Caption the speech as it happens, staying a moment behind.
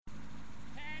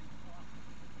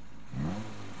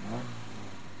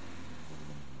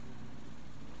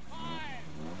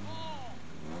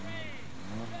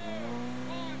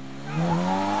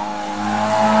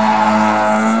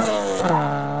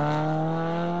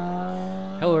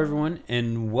Hello, everyone,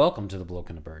 and welcome to the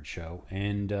Bloke and the Bird Show.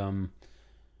 And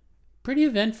pretty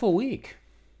eventful week.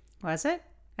 Was it?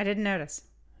 I didn't notice.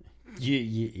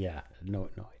 Yeah, no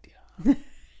idea.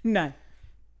 None.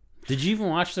 Did you even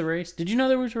watch the race? Did you know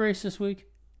there was a race this week?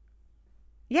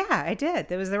 Yeah, I did.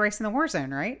 There was the race in the war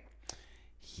zone, right?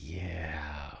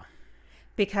 Yeah.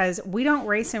 Because we don't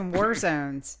race in war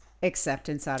zones except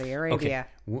in Saudi Arabia.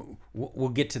 Okay, we'll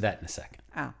get to that in a second.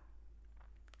 Oh.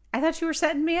 I thought you were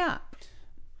setting me up.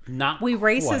 Not We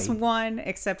race quite. as one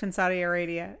except in Saudi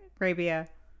Arabia.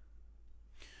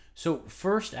 So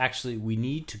first, actually, we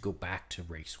need to go back to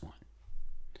race one.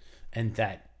 And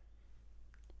that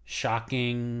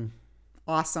shocking...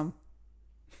 Awesome.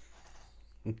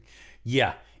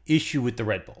 Yeah, issue with the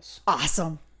Red Bulls.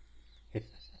 Awesome.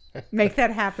 Make that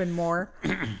happen more.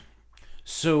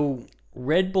 So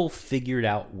Red Bull figured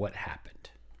out what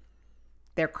happened.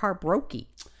 Their car brokey.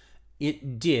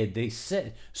 It did. They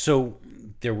said so.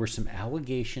 There were some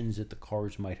allegations that the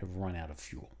cars might have run out of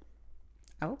fuel.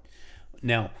 Oh.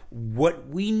 Now, what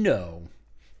we know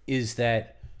is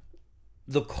that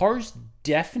the cars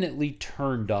definitely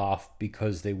turned off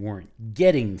because they weren't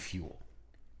getting fuel.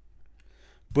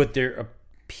 But there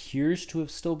appears to have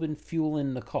still been fuel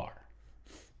in the car.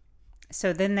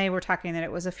 So then they were talking that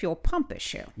it was a fuel pump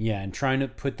issue. Yeah, and trying to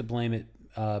put the blame at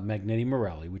Magneti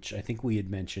Marelli, which I think we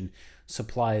had mentioned,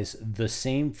 supplies the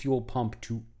same fuel pump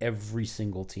to every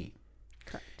single team.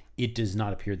 Correct. It does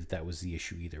not appear that that was the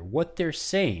issue either. What they're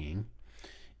saying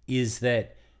is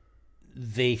that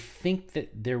they think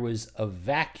that there was a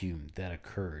vacuum that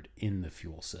occurred in the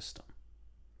fuel system.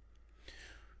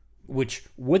 Which,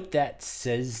 what that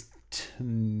says to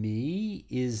me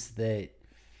is that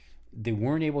they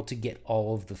weren't able to get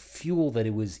all of the fuel that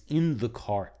it was in the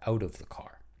car out of the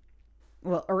car.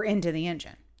 Well, or into the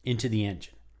engine. Into the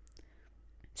engine.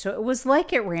 So it was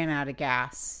like it ran out of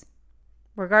gas,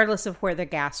 regardless of where the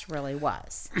gas really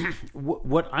was.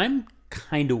 What I'm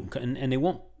kind of, and they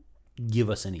won't give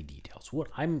us any details, what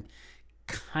I'm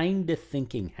kind of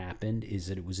thinking happened is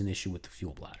that it was an issue with the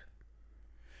fuel bladder.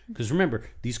 Because remember,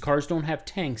 these cars don't have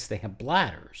tanks, they have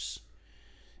bladders.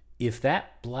 If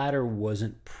that bladder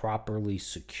wasn't properly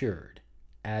secured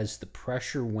as the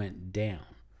pressure went down,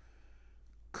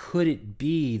 could it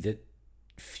be that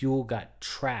fuel got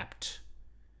trapped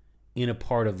in a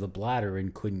part of the bladder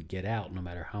and couldn't get out no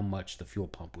matter how much the fuel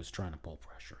pump was trying to pull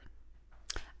pressure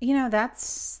in? You know,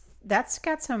 that's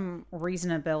got some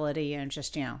reasonability and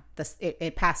just, you know,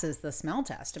 it passes the smell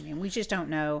test. I mean, we just don't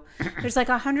know. There's like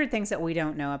 100 things that we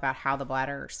don't know about how the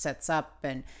bladder sets up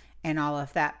and all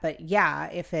of that. But yeah,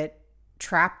 if it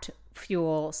trapped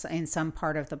fuel in some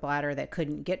part of the bladder that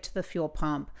couldn't get to the fuel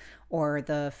pump, or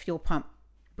the fuel pump,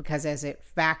 because as it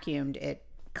vacuumed, it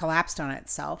collapsed on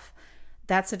itself,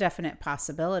 that's a definite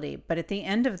possibility. But at the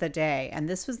end of the day, and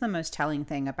this was the most telling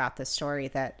thing about this story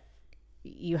that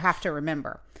you have to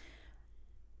remember,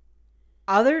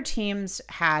 other teams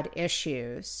had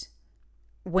issues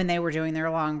when they were doing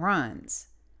their long runs,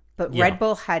 but Yeah. Red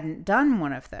Bull hadn't done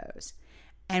one of those.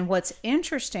 And what's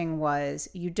interesting was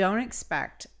you don't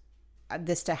expect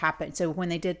this to happen. So when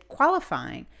they did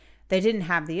qualifying, they didn't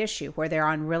have the issue where they're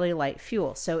on really light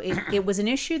fuel. So it was an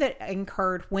issue that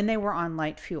incurred when they were on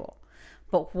light fuel.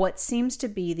 But what seems to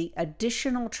be the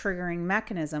additional triggering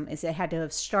mechanism is it had to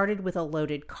have started with a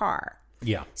loaded car.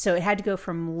 Yeah. So it had to go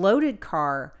from loaded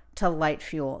car to light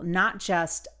fuel, not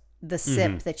just the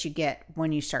sip that you get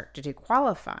when you start to do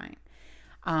qualifying.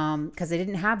 Because they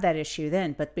didn't have that issue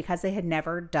then, but because they had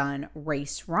never done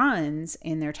race runs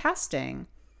in their testing,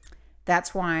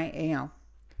 that's why, you know,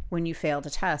 when you fail to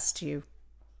test, you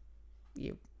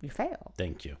fail.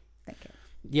 Thank you. Thank you.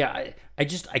 Yeah, I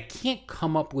can't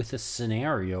come up with a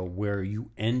scenario where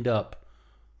you end up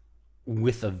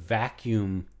with a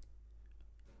vacuum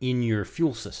in your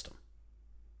fuel system.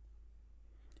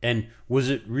 And was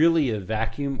it really a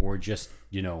vacuum or just,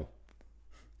 you know,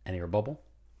 an air bubble?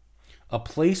 A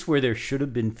place where there should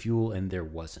have been fuel and there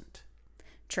wasn't.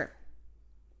 True.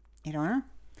 You don't know.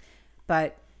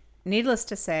 But needless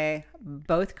to say,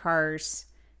 both cars...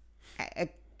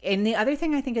 And the other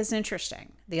thing I think is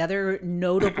interesting, the other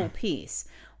notable piece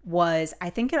was,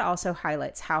 I think it also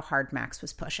highlights how hard Max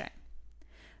was pushing.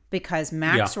 Because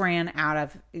Max ran out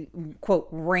of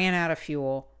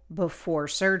fuel before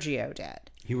Sergio did.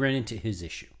 He ran into his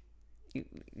issue.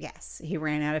 Yes, he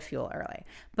ran out of fuel early.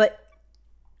 But,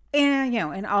 and, you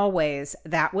know, in all ways,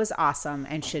 that was awesome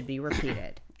and should be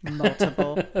repeated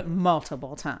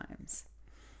multiple times.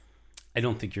 I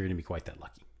don't think you're going to be quite that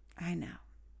lucky. I know.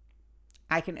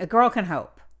 A girl can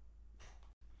hope.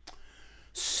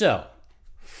 So,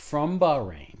 from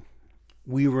Bahrain,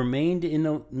 we remained in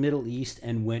the Middle East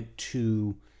and went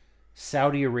to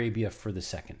Saudi Arabia for the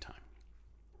second time.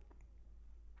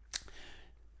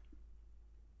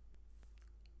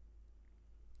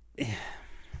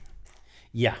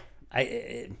 Yeah,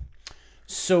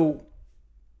 so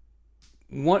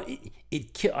what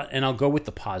and I'll go with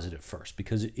the positive first,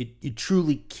 because it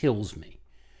truly kills me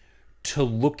to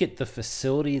look at the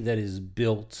facility that is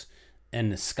built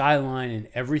and the skyline and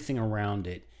everything around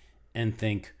it and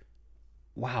think,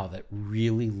 wow, that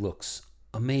really looks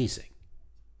amazing.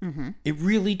 Mm-hmm. It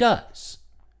really does.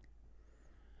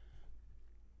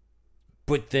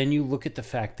 But then you look at the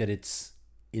fact that it's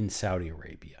in Saudi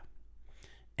Arabia.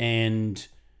 And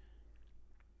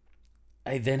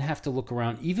I then have to look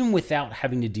around, even without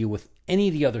having to deal with any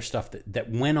of the other stuff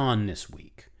that went on this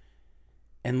week,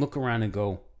 and look around and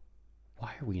go,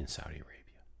 why are we in Saudi Arabia?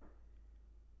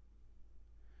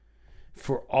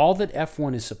 For all that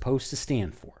F1 is supposed to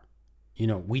stand for,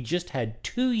 we just had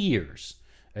 2 years.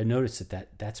 I noticed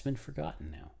that's been forgotten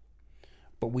now.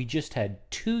 But we just had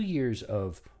 2 years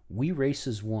of we race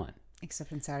as one.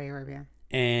 Except in Saudi Arabia.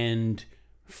 And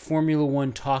Formula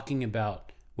One talking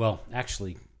about, well,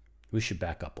 actually, we should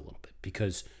back up a little bit,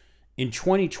 because in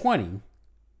 2020,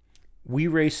 we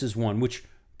race as one, which,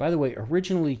 by the way,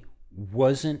 originally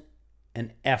wasn't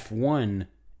an F1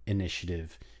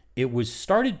 initiative. It was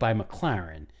started by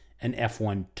McLaren, and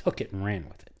F1 took it and ran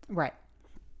with it. Right.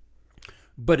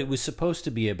 But it was supposed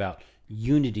to be about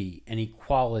unity and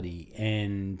equality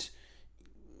and,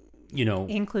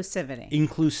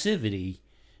 inclusivity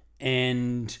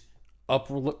and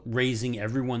upraising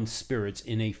everyone's spirits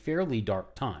in a fairly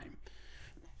dark time.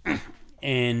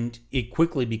 And it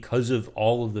quickly, because of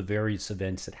all of the various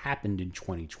events that happened in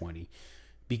 2020,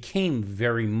 became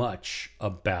very much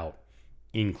about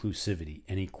inclusivity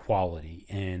and equality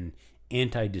and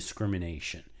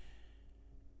anti-discrimination.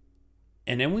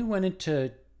 And then we went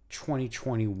into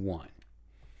 2021.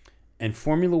 And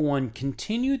Formula One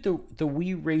continued the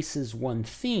We Race as One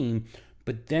theme,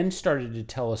 but then started to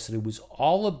tell us that it was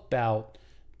all about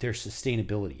their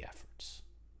sustainability efforts.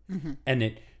 Mm-hmm. And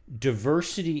that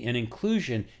diversity and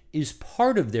inclusion is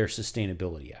part of their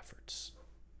sustainability efforts.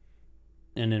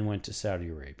 And then went to Saudi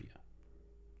Arabia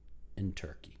and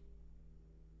Turkey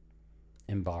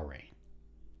and Bahrain.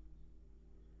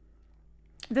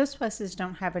 Those places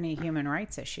don't have any human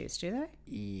rights issues, do they?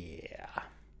 Yeah.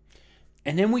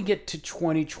 And then we get to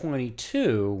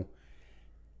 2022,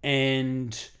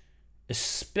 and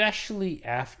especially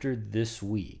after this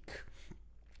week,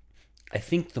 I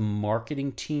think the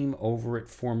marketing team over at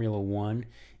Formula One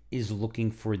is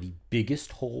looking for the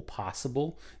biggest hole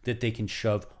possible that they can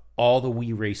shove all the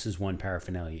We Races One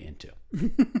paraphernalia into.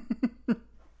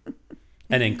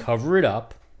 And then cover it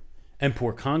up and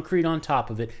pour concrete on top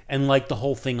of it and light the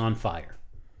whole thing on fire.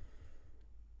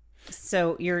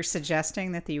 So you're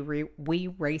suggesting that the We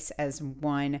Race as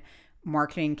One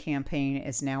marketing campaign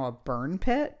is now a burn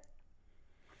pit?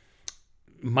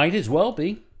 Might as well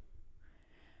be.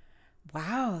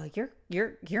 Wow,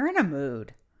 you're in a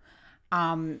mood.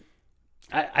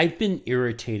 I've been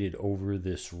irritated over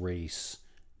this race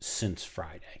since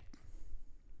Friday,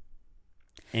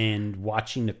 and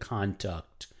watching the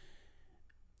conduct.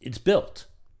 It's built.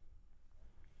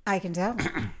 I can tell.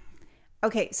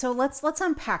 Okay, so let's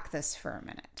unpack this for a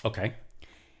minute. Okay.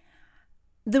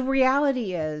 The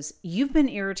reality is, you've been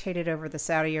irritated over the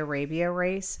Saudi Arabia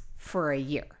race for a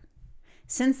year.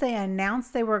 Since they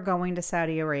announced they were going to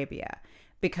Saudi Arabia,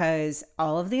 because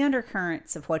all of the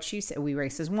undercurrents of what you said, We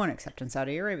Race as One, except in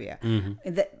Saudi Arabia,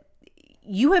 that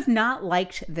you have not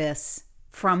liked this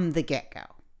from the get-go.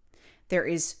 There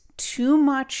is too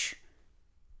much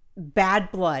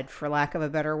bad blood, for lack of a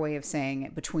better way of saying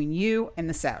it, between you and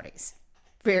the Saudis.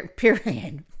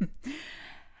 Period.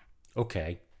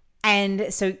 Okay.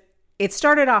 And so it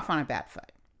started off on a bad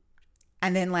foot.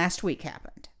 And then last week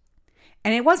happened.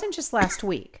 And it wasn't just last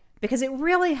week, because it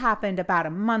really happened about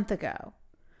a month ago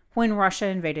when Russia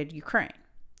invaded Ukraine.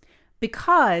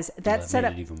 Because that set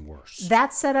up, even worse.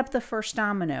 That set up the first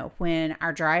domino when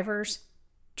our drivers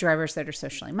that are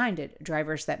socially minded,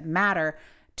 drivers that matter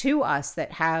to us,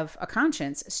 that have a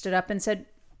conscience, stood up and said,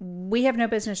 we have no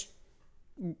business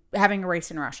having a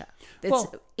race in Russia. It's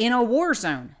in a war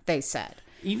zone, they said.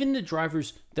 Even the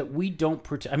drivers that we don't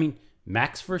protect. I mean,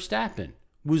 Max Verstappen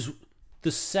was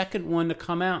the second one to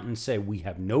come out and say, we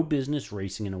have no business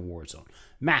racing in a war zone.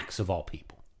 Max, of all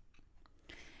people.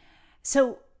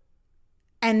 So,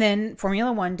 and then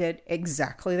Formula One did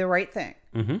exactly the right thing.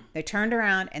 Mm-hmm. They turned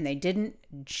around and they didn't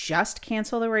just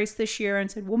cancel the race this year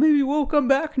and said, well, maybe we'll come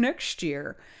back next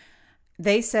year.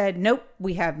 They said, nope,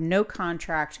 we have no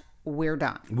contract. we're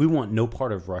done. We want no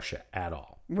part of Russia at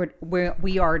all.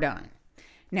 We are done.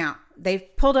 Now, they've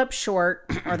pulled up short,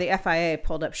 or the FIA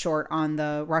pulled up short on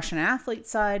the Russian athlete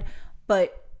side,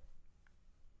 but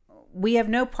we have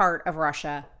no part of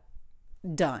Russia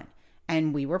done.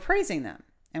 And we were praising them.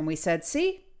 And we said,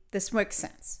 see, this makes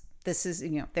sense. This is,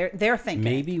 they're thinking.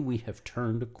 Maybe we have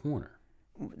turned a corner.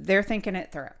 They're thinking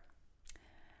it through.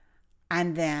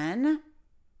 And then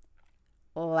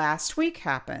last week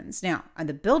happens. Now, on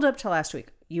the build up to last week,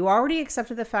 you already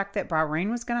accepted the fact that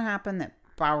Bahrain was going to happen, that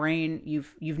Bahrain,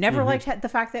 you've never liked the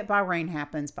fact that Bahrain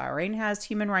happens. Bahrain has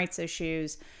human rights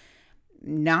issues.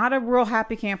 Not a real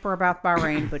happy camper about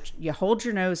Bahrain, but you hold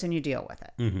your nose and you deal with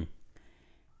it. Mm-hmm.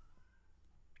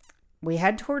 We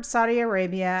head towards Saudi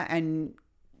Arabia, and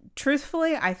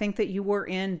truthfully, I think that you were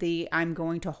in the I'm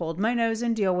going to hold my nose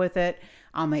and deal with it.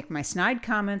 I'll make my snide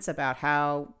comments about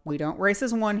how we don't race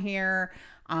as one here.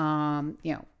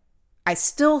 I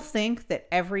still think that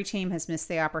every team has missed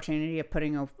the opportunity of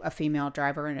putting a female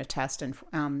driver in a test in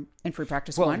free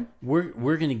practice one.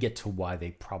 We're going to get to why they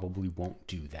probably won't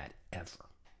do that ever.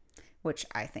 Which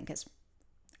I think is,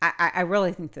 I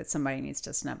really think that somebody needs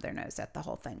to snub their nose at the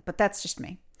whole thing. But that's just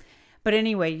me. But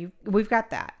anyway, we've got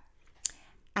that.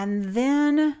 And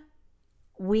then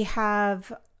we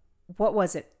have, what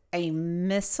was it? A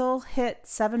missile hit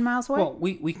 7 miles away? Well,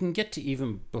 we can get to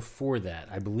even before that.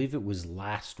 I believe it was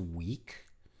last week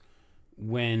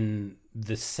when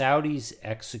the Saudis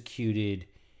executed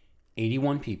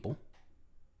 81 people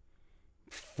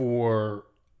for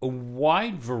a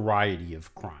wide variety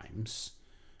of crimes.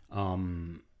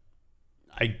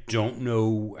 I don't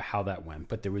know how that went,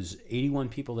 but there was 81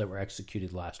 people that were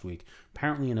executed last week.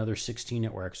 Apparently another 16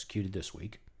 that were executed this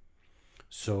week.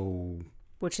 So,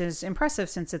 which is impressive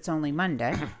since it's only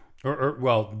Monday.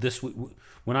 Well, this week.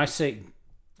 When I say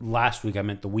last week, I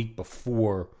meant the week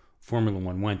before Formula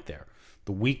One went there.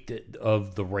 The week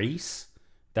of the race,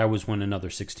 that was when another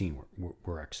 16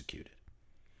 were executed.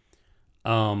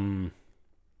 So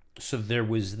there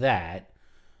was that.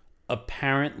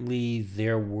 Apparently,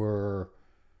 there were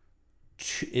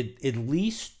at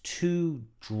least 2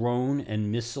 drone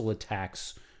and missile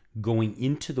attacks going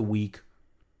into the week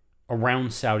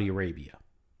around Saudi Arabia.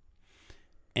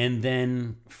 And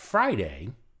then Friday,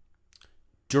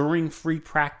 during free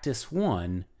practice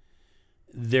 1,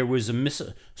 there was a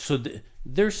missile. So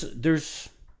there's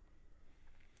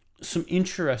some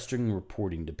interesting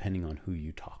reporting depending on who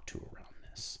you talk to around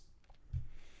this.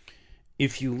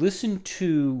 If you listen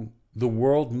to the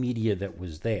world media that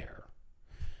was there,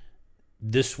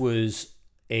 this was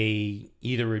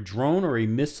either a drone or a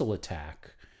missile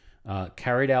attack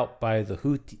carried out by the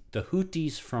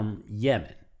Houthis from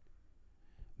Yemen,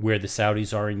 where the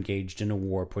Saudis are engaged in a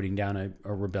war, putting down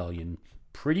a rebellion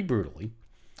pretty brutally.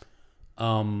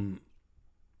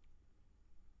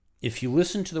 If you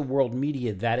listen to the world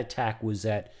media, that attack was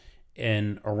at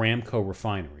an Aramco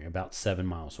refinery about 7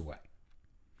 miles away.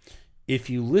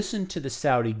 If you listen to the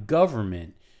Saudi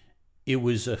government, it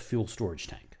was a fuel storage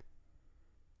tank.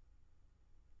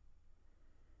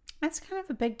 That's kind of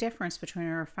a big difference between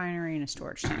a refinery and a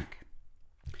storage tank.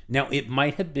 Now, it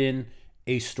might have been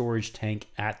a storage tank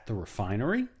at the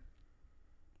refinery,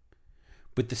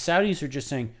 but the Saudis are just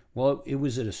saying, well, it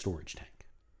was at a storage tank.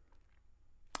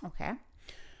 Okay.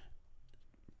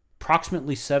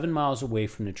 Approximately 7 miles away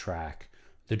from the track,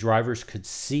 the drivers could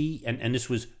see, and this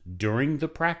was during the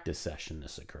practice session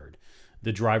this occurred,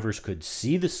 the drivers could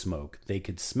see the smoke, they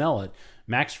could smell it.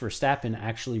 Max Verstappen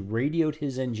actually radioed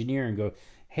his engineer and go,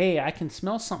 hey, I can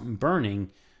smell something burning.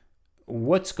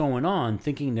 What's going on?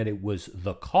 Thinking that it was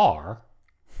the car.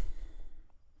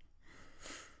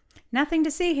 Nothing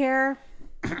to see here.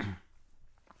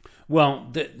 Well,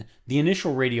 the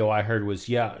initial radio I heard was,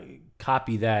 yeah,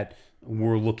 copy that.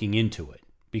 We're looking into it.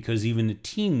 Because even the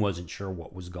team wasn't sure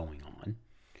what was going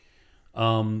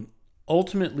on.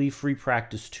 Ultimately, free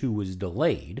practice 2 was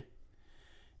delayed.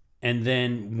 And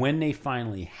then when they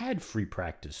finally had free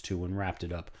practice 2 and wrapped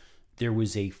it up, there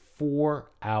was a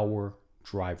 4-hour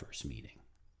drivers meeting.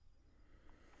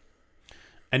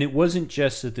 And it wasn't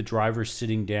just that the drivers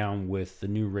sitting down with the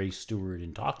new race steward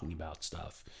and talking about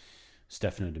stuff.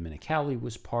 Stefano Domenicali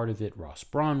was part of it. Ross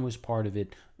Brawn was part of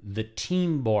it. The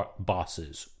team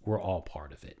bosses were all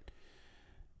part of it.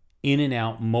 In and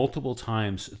out multiple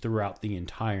times throughout the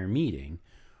entire meeting.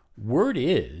 Word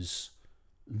is,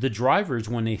 the drivers,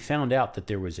 when they found out that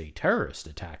there was a terrorist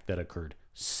attack that occurred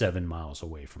 7 miles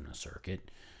away from the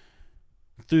circuit,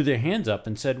 threw their hands up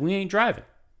and said, we ain't driving.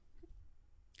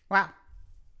 Wow.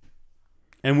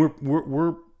 And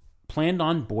we're planned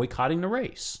on boycotting the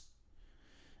race.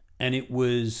 And it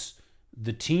was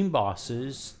the team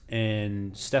bosses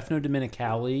and Stefano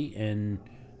Domenicali and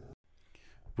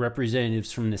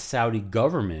representatives from the Saudi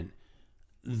government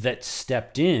that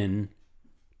stepped in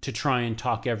to try and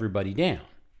talk everybody down.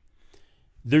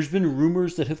 There's been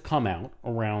rumors that have come out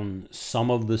around some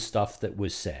of the stuff that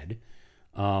was said.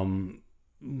 The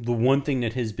one thing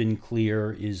that has been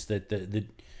clear is that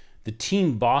the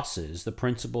team bosses, the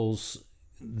principals,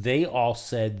 they all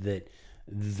said that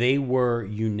they were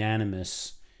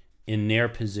unanimous in their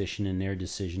position and their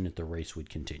decision that the race would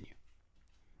continue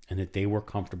and that they were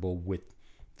comfortable with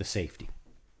the safety.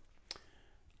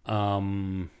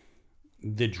 The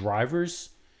drivers,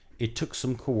 it took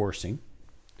some coercing.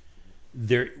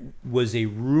 There was a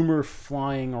rumor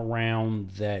flying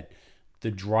around that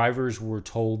the drivers were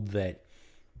told that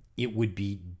it would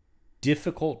be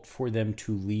difficult for them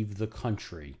to leave the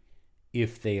country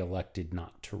if they elected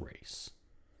not to race.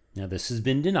 Now, this has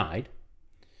been denied,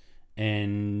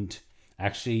 and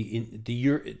actually, in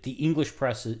the English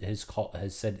press has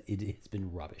said it has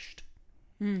been rubbished.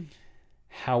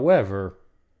 However,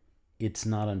 it's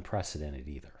not unprecedented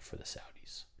either for the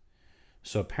Saudis.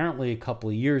 So apparently, a couple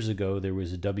of years ago, there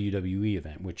was a WWE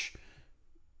event, which,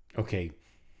 okay,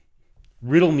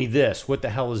 riddle me this: what the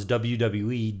hell is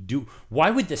WWE do?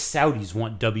 Why would the Saudis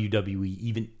want WWE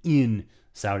even in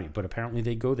Saudi? But apparently,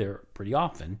 they go there pretty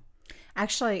often.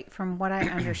 Actually, from what I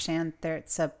understand,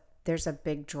 there's a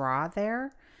big draw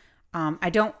there. I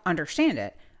don't understand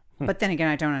it, but then again,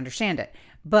 I don't understand it.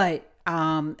 But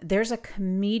there's a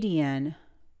comedian,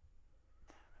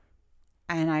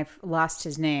 and I've lost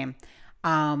his name,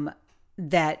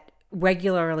 that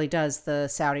regularly does the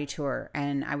Saudi tour.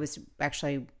 And I was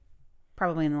actually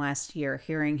probably in the last year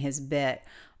hearing his bit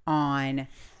on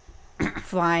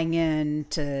flying in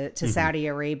to Saudi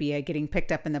Arabia, getting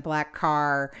picked up in the black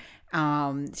car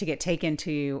to get taken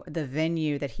to the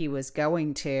venue that he was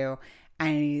going to.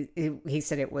 And he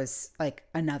said it was like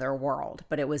another world,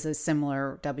 but it was a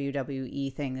similar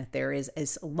WWE thing, that there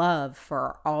is love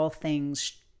for all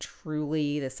things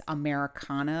truly this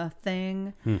Americana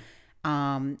thing.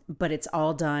 But it's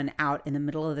all done out in the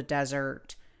middle of the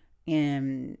desert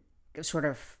in sort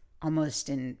of almost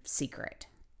in secret.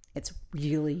 It's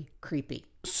really creepy.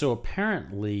 So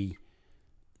apparently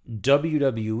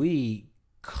WWE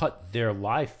cut their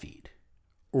live feed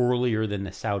earlier than the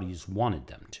Saudis wanted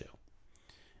them to.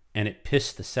 And it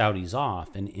pissed the Saudis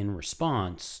off. And in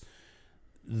response,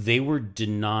 they were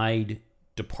denied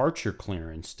departure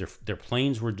clearance. Their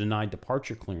planes were denied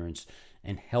departure clearance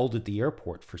and held at the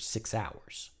airport for 6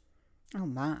 hours. Oh,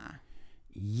 my.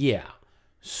 Yeah.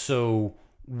 So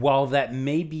while that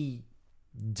may be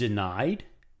denied,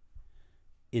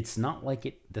 it's not like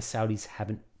the Saudis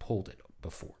haven't pulled it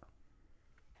before.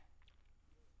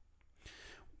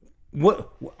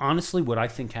 Honestly, what I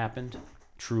think happened,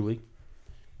 truly,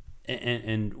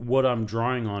 and what I'm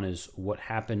drawing on is what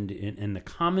happened in the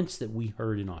comments that we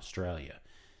heard in Australia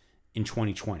in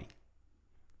 2020,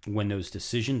 when those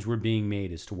decisions were being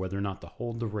made as to whether or not to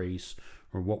hold the race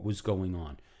or what was going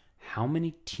on. How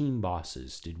many team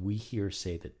bosses did we hear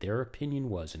say that their opinion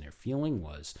was and their feeling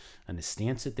was, and the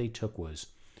stance that they took was,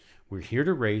 we're here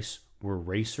to race, we're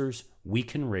racers, we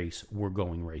can race, we're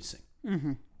going racing.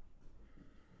 Mm-hmm.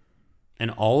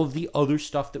 And all of the other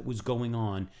stuff that was going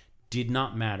on did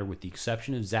not matter, with the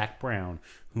exception of Zach Brown,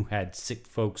 who had sick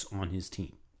folks on his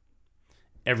team.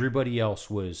 Everybody else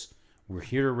was, we're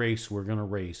here to race, we're going to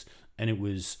race. And it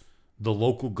was the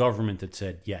local government that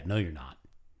said, yeah, no, you're not.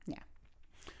 Yeah.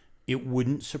 It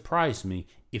wouldn't surprise me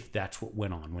if that's what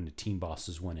went on when the team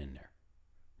bosses went in there.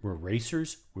 We're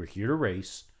racers, we're here to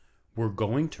race, we're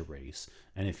going to race.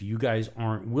 And if you guys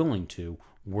aren't willing to,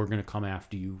 we're going to come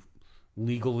after you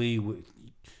legally with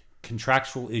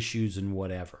contractual issues and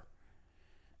whatever.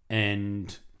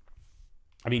 And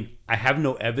I mean, I have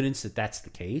no evidence that that's the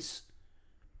case,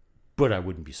 but I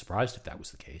wouldn't be surprised if that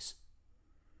was the case.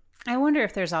 I wonder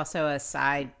if there's also a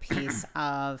side piece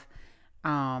of,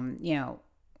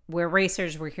 we're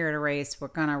racers, we're here to race, we're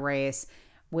going to race,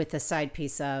 with the side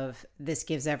piece of, this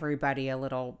gives everybody a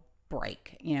little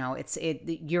break. You're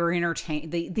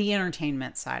the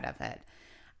entertainment side of it.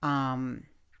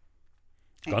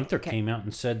 Gunther came out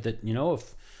and said that,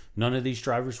 if none of these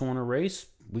drivers want to race,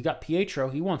 we got Pietro.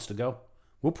 He wants to go.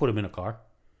 We'll put him in a car.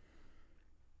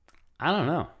 I don't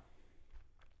know.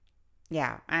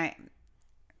 Yeah,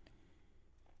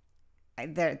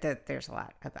 there's a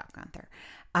lot about Gunther.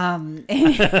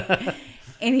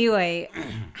 Anyway,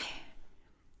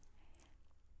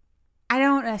 I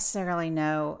don't necessarily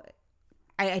know.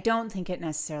 I don't think it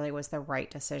necessarily was the right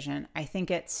decision. I think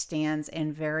it stands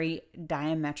in very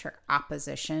diametric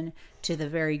opposition to the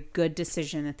very good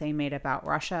decision that they made about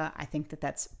Russia. I think that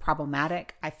that's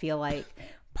problematic. I feel like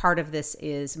part of this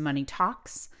is money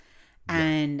talks,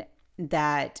 and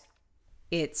that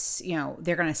it's,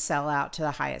 they're going to sell out to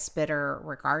the highest bidder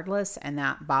regardless. And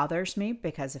that bothers me,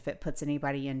 because if it puts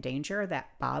anybody in danger, that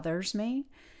bothers me.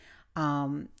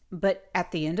 But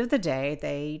at the end of the day,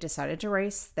 they decided to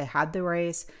race. They had the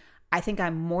race. I think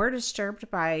I'm more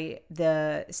disturbed by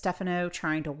the Stefano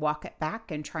trying to walk it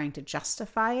back and trying to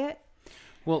justify it.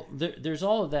 Well, there's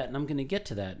all of that, and I'm going to get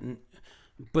to that.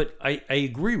 But I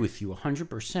agree with you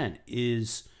 100%,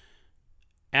 is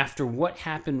after what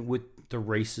happened with the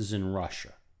races in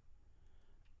Russia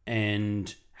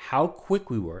and how quick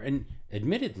we were. And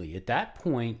admittedly, at that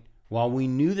point, while we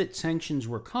knew that sanctions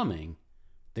were coming,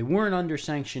 they weren't under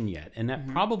sanction yet, and that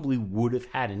probably would have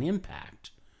had an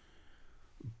impact.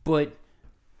 But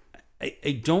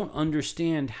I don't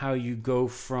understand how you go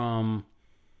from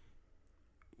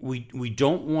we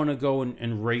don't want to go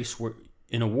and race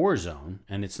in a war zone,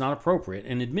 and it's not appropriate.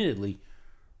 And admittedly,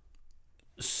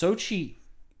 Sochi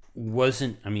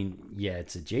wasn't,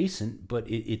 it's adjacent, but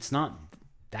it's not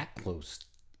that close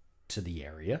to the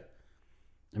area.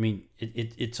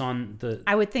 It's on the...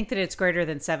 I would think that it's greater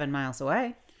than 7 miles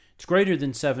away. It's greater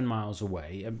than 7 miles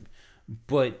away.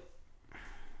 But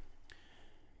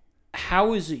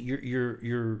how is it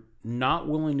you're not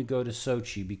willing to go to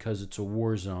Sochi because it's a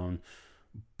war zone,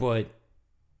 but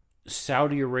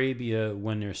Saudi Arabia,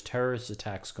 when there's terrorist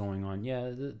attacks going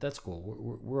on, that's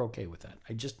cool. We're okay with that.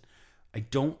 I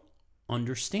don't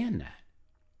understand that.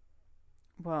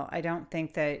 Well, I don't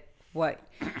think that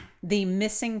the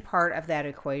missing part of that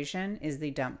equation is the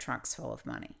dump trucks full of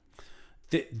money.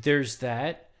 There's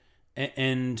that.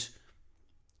 And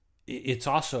it's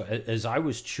also, as I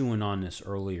was chewing on this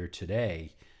earlier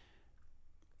today,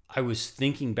 I was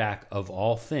thinking back, of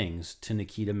all things, to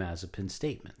Nikita Mazepin's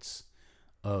statements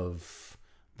of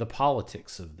the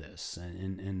politics of this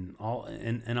and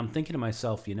I'm thinking to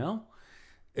myself,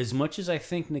 as much as I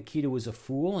think Nikita was a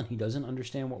fool and he doesn't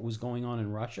understand what was going on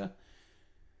in Russia,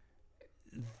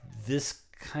 this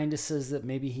kind of says that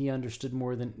maybe he understood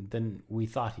more than we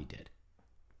thought he did.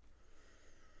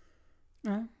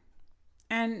 Well,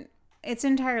 and it's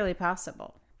entirely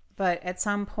possible. But at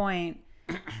some point,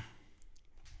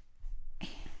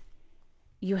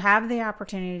 you have the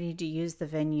opportunity to use the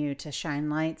venue to shine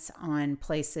lights on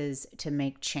places to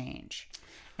make change.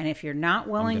 And if you're not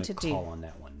willing to call on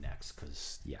that one next,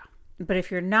 because, But if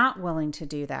you're not willing to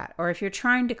do that, or if you're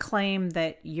trying to claim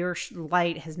that your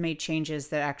light has made changes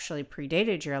that actually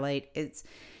predated your light,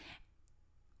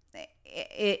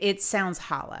 it sounds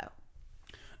hollow.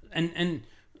 And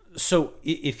so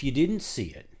if you didn't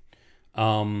see it,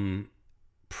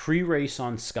 pre-race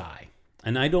on Sky,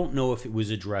 and I don't know if it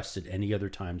was addressed at any other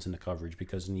times in the coverage,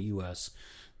 because in the U.S.,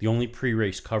 the only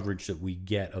pre-race coverage that we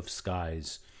get of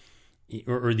Skies,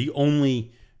 or the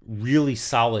only really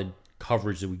solid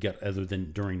coverage that we get other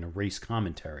than during the race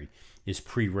commentary, is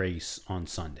pre-race on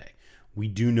Sunday. We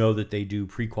do know that they do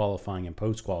pre-qualifying and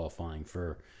post-qualifying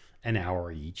for an hour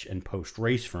each and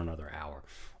post-race for another hour.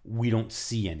 We don't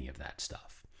see any of that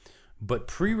stuff. But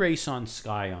pre-race on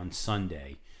Sky on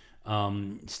Sunday,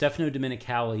 Stefano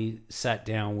Domenicali sat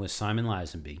down with Simon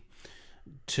Lazenby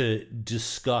to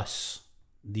discuss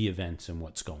the events and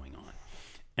what's going on.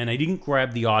 And I didn't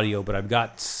grab the audio, but I've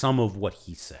got some of what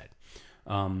he said.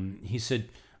 He said,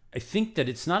 I think that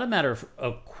it's not a matter of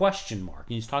a question mark.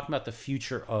 And he's talking about the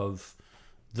future of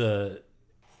the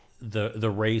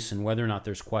race and whether or not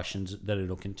there's questions that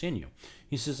it'll continue.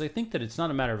 He says, I think that it's not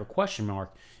a matter of a question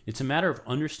mark. It's a matter of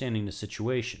understanding the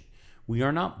situation. We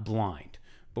are not blind,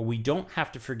 but we don't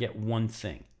have to forget one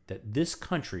thing, that this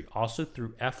country, also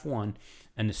through F1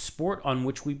 and the sport on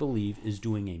which we believe, is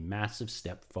doing a massive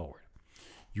step forward.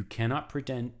 You cannot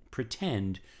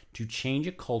pretend to change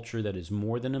a culture that is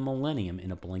more than a millennium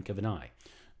in a blink of an eye.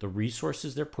 The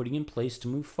resources they're putting in place to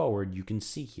move forward, you can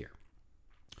see here.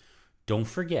 Don't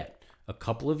forget, a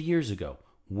couple of years ago,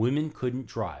 women couldn't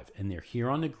drive, and they're here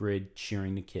on the grid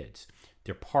cheering the kids.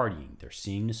 They're partying. They're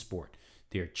seeing the sport.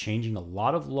 They're changing a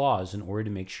lot of laws in order to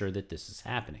make sure that this is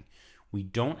happening. We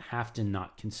don't have to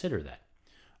not consider that.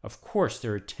 Of course,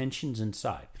 there are tensions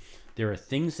inside. There are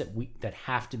things that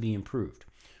have to be improved.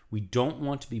 We don't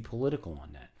want to be political on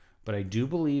that, but I do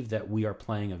believe that we are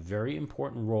playing a very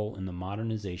important role in the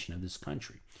modernization of this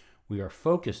country. We are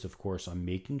focused, of course, on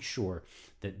making sure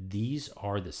that these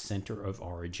are the center of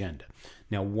our agenda.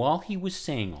 Now, while he was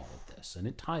saying all of this, and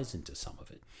it ties into some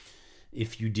of it,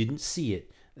 if you didn't see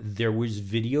it, there was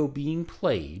video being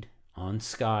played on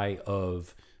Sky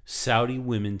of Saudi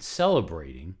women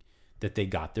celebrating that they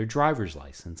got their driver's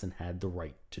license and had the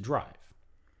right to drive.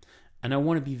 And I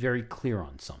want to be very clear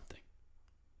on something.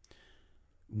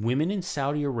 Women in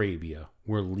Saudi Arabia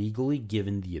were legally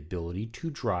given the ability to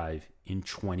drive in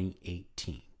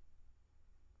 2018.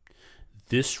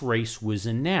 This race was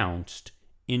announced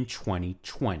in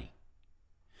 2020.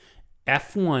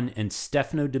 F1 and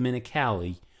Stefano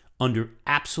Domenicali, under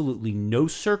absolutely no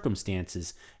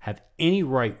circumstances, have any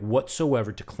right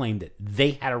whatsoever to claim that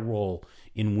they had a role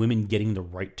in women getting the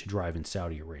right to drive in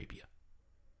Saudi Arabia.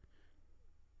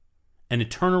 And to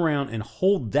turn around and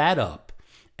hold that up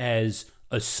as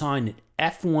a sign that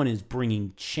F1 is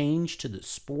bringing change to the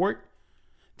sport,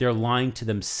 they're lying to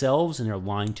themselves and they're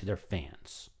lying to their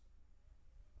fans.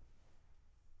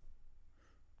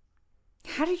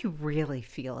 How do you really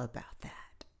feel about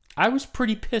that? I was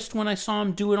pretty pissed when I saw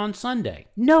him do it on Sunday.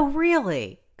 No,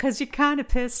 really, because you're kind of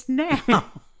pissed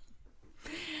now.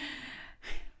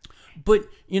 But,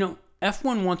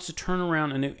 F1 wants to turn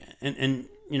around and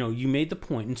you made the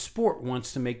point, and sport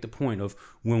wants to make the point of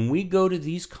when we go to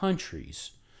these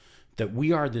countries that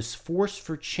we are this force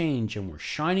for change and we're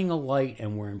shining a light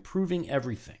and we're improving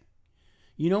everything.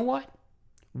 You know what?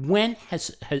 When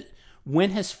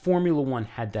has Formula One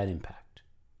had that impact?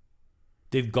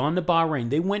 They've gone to Bahrain.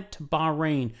 They went to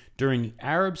Bahrain during the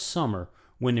Arab summer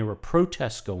when there were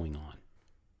protests going on.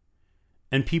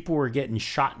 And people were getting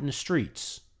shot in the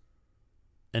streets.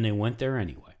 And they went there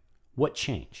anyway. What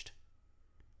changed?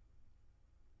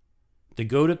 They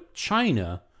go to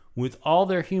China with all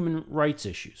their human rights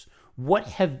issues. What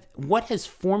has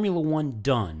Formula One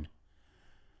done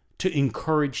to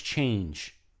encourage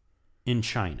change in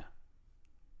China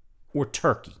or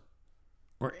Turkey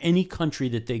or any country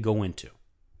that they go into?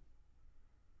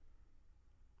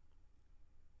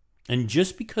 And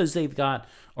just because they've got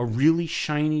a really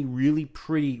shiny, really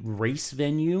pretty race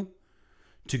venue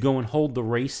to go and hold the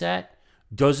race at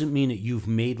doesn't mean that you've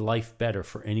made life better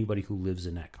for anybody who lives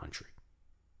in that country.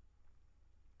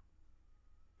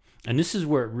 And this is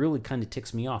where it really kind of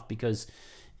ticks me off, because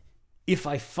if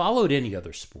I followed any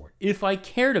other sport, if I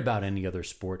cared about any other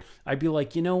sport, I'd be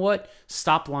like, you know what?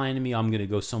 Stop lying to me. I'm going to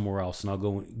go somewhere else, and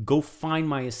I'll go find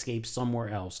my escape somewhere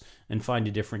else and find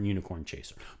a different unicorn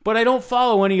chaser. But I don't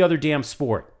follow any other damn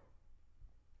sport.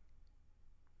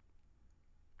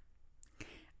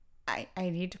 I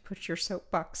need to put your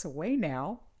soapbox away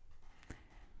now.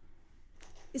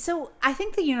 So I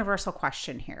think the universal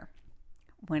question here,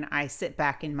 when I sit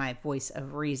back in my voice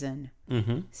of reason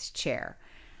chair,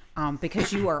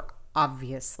 because you are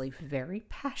obviously very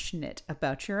passionate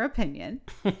about your opinion,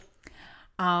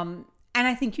 and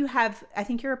I think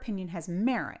your opinion has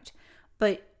merit.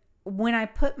 But when I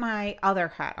put my other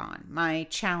hat on, my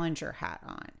challenger hat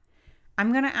on,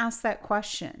 I'm going to ask that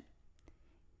question.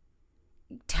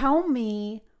 Tell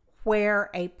me where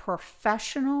a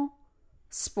professional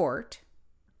sport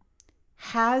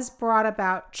has brought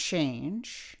about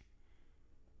change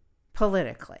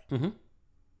politically. Mm-hmm.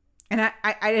 And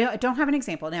I don't have an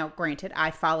example. Now, granted,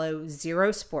 I follow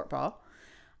zero sport ball.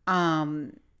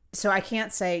 So I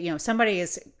can't say, somebody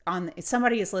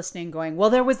is listening going, well,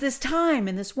 there was this time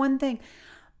and this one thing.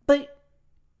 But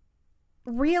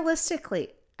realistically,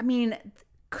 I mean,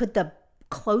 could the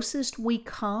closest we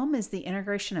come is the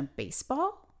integration of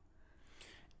baseball?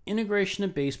 Integration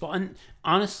of baseball. And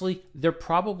honestly, there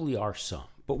probably are some.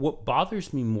 But what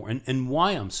bothers me more, and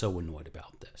why I'm so annoyed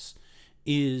about this,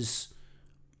 is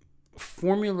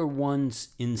Formula One's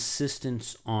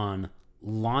insistence on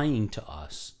lying to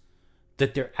us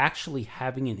that they're actually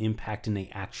having an impact and they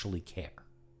actually care.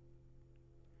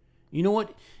 You know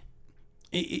what?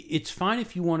 It's fine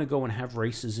if you want to go and have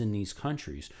races in these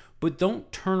countries, but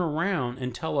don't turn around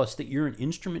and tell us that you're an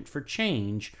instrument for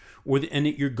change and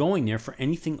that you're going there for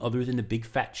anything other than the big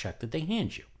fat check that they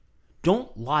hand you.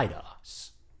 Don't lie to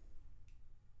us.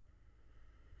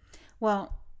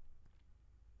 Well,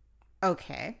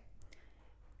 okay.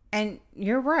 And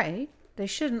you're right. They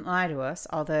shouldn't lie to us,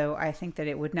 although I think that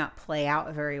it would not play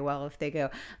out very well if they go,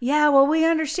 yeah, well, we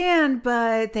understand,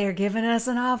 but they're giving us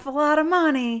an awful lot of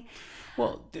money.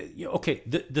 Well, okay,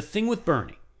 the thing with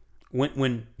Bernie,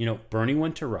 when Bernie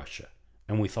went to Russia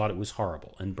and we thought it was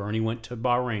horrible, and Bernie went to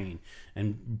Bahrain,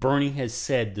 and Bernie has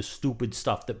said the stupid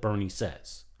stuff that Bernie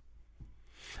says.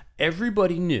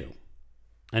 Everybody knew,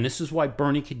 and this is why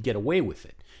Bernie could get away with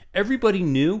it. Everybody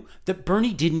knew that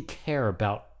Bernie didn't care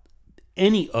about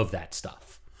any of that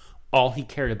stuff. All he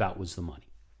cared about was the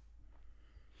money.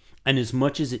 And as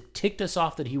much as it ticked us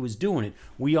off that he was doing it,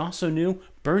 we also knew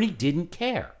Bernie didn't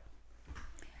care.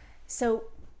 So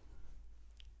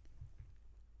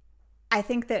I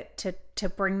think that to to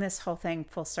bring this whole thing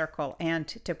full circle and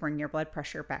to bring your blood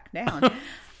pressure back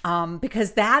down,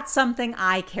 because that's something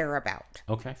I care about.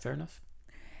 Okay, fair enough.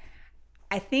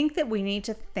 I think that we need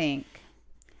to think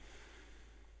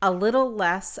a little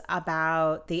less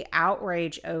about the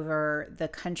outrage over the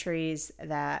countries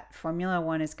that Formula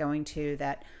One is going to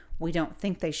that we don't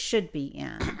think they should be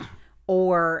in,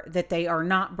 or that they are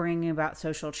not bringing about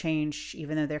social change,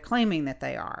 even though they're claiming that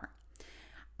they are.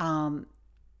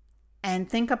 And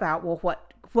think about, well,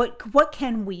 what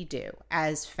can we do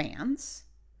as fans,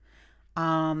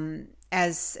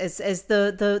 as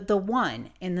the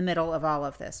one in the middle of all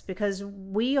of this, because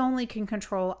we only can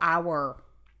control our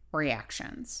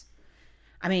reactions.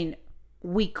 I mean,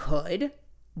 we could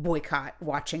boycott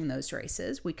watching those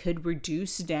races. We could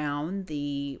reduce down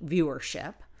the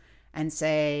viewership and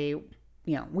say,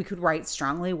 we could write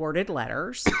strongly worded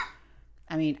letters.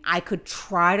 I mean, I could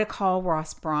try to call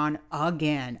Ross Brawn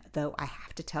again, though I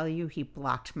have to tell you, he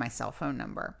blocked my cell phone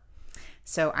number.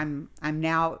 So I'm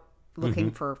now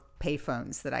looking for pay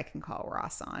phones that I can call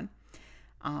Ross on.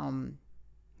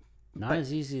 Not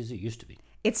as easy as it used to be.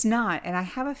 It's not, and I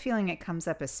have a feeling it comes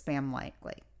up as spam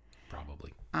likely.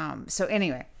 Probably. So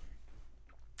anyway,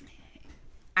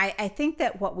 I think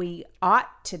that what we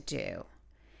ought to do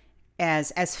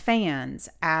as fans,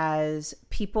 as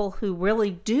people who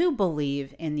really do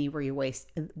believe in the we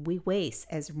race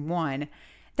as one,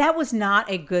 that was not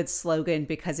a good slogan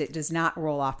because it does not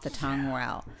roll off the tongue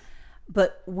well.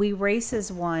 But we race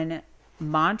as one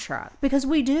mantra because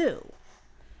we do.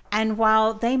 And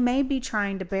while they may be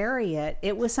trying to bury it,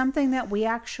 it was something that we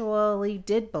actually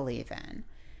did believe in.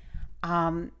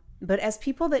 But as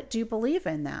people that do believe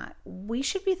in that, we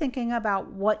should be thinking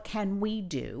about what can we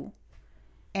do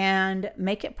and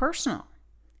make it personal.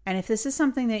 And if this is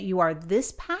something that you are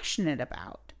this passionate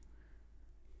about,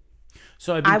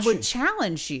 so I would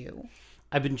challenge you.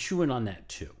 I've been chewing on that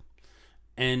too.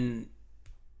 And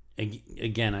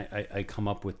again, I come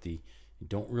up with the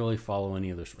don't really follow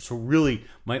any other. So really,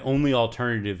 my only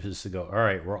alternative is to go, all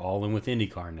right, we're all in with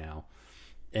IndyCar now.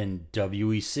 And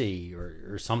WEC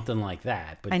or something like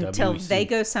that. But until WEC, they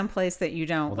go someplace that you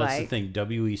don't like. Well, that's the thing.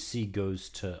 WEC goes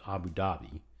to Abu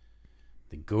Dhabi.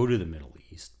 They go to the Middle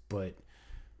East. But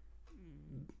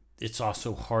it's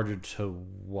also harder to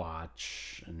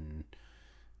watch. And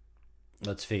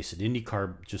let's face it,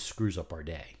 IndyCar just screws up our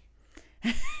day.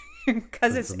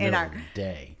 Because it's in our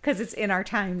day. Because it's in our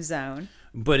time zone.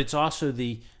 But it's also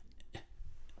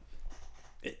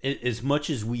as much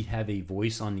as we have a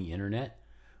voice on the internet,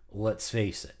 let's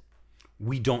face it,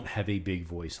 we don't have a big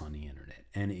voice on the internet.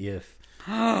 And if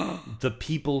the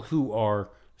people who are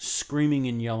screaming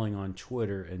and yelling on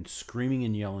Twitter and screaming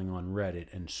and yelling on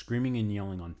Reddit and screaming and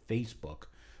yelling on Facebook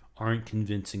aren't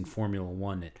convincing Formula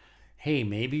One that, hey,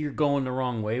 maybe you're going the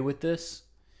wrong way with this,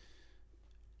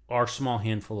 our small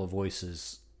handful of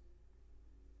voices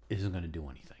isn't going to do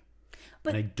anything.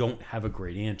 And I don't have a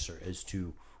great answer as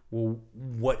to, well,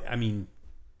 what, I mean.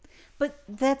 But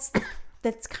that's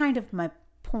kind of my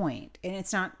point, and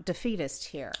it's not defeatist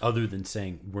here. Other than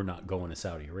saying we're not going to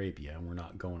Saudi Arabia, and we're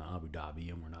not going to Abu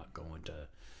Dhabi, and we're not going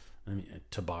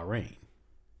to Bahrain.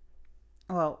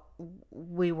 Well,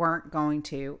 we weren't going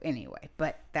to anyway,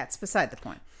 but that's beside the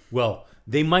point. Well,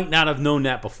 they might not have known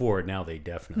that before. Now they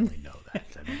definitely know that.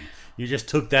 I mean, you just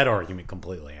took that argument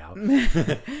completely out.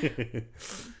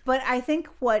 But I think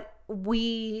what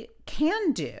we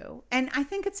can do, and I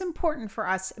think it's important for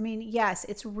us, I mean, yes,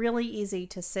 it's really easy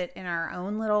to sit in our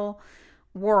own little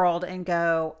world and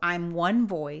go, I'm one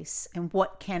voice, and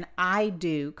what can I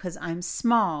do because I'm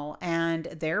small and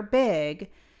they're big,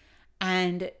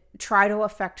 and try to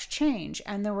affect change.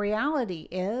 And the reality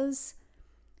is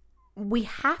we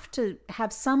have to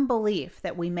have some belief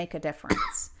that we make a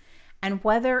difference. And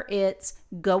whether it's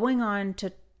going on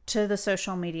to the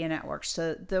social media networks,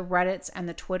 to the Reddits and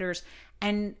the Twitters,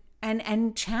 and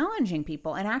challenging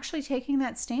people and actually taking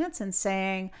that stance and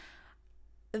saying,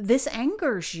 this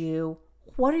angers you,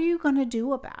 what are you going to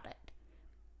do about it?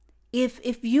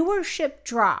 If viewership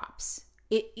drops,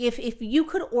 if you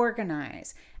could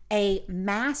organize a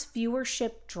mass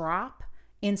viewership drop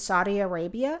in Saudi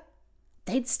Arabia,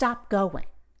 they'd stop going.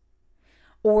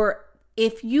 Or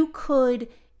if you can,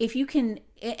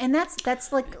 and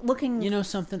that's like looking. You know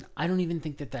something? I don't even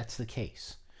think that that's the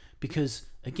case. Because,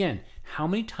 again, how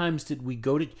many times did we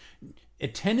go to...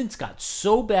 Attendance got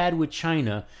so bad with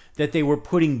China that they were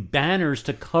putting banners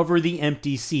to cover the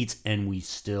empty seats, and we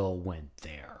still went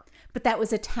there. But that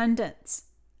was attendance.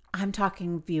 I'm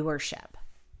talking viewership.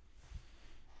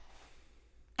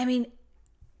 I mean,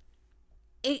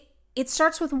 it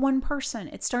starts with one person.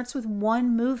 It starts with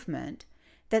one movement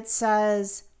that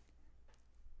says,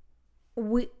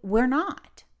 we're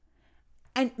not.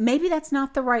 And maybe that's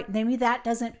not the right, maybe that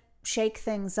doesn't shake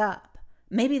things up.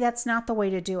 Maybe that's not the way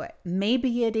to do it.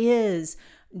 Maybe it is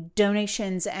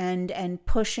donations and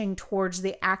pushing towards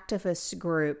the activist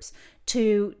groups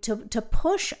to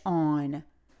push on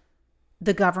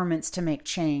the governments to make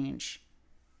change.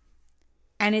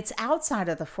 And it's outside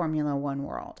of the Formula One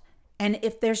world. And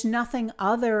if there's nothing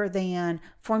other than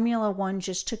Formula One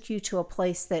just took you to a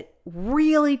place that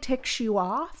really ticks you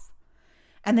off,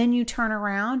 and then you turn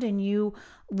around and you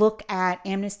look at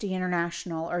Amnesty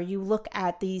International, or you look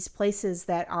at these places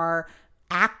that are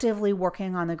actively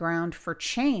working on the ground for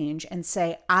change and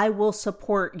say, I will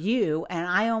support you, and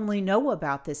I only know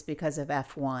about this because of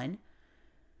F1,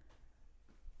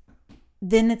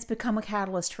 then it's become a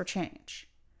catalyst for change.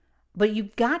 But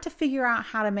you've got to figure out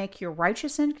how to make your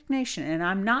righteous indignation, and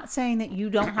I'm not saying that you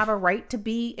don't have a right to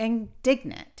be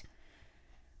indignant,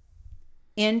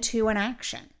 into an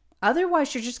action.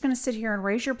 Otherwise, you're just going to sit here and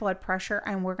raise your blood pressure,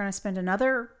 and we're going to spend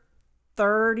another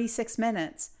 36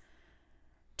 minutes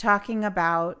talking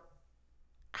about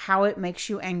how it makes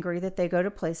you angry that they go to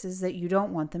places that you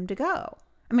don't want them to go.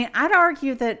 I mean, I'd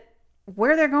argue that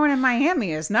where they're going in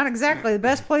Miami is not exactly the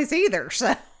best place either.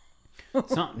 So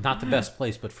it's not the best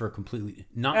place, but for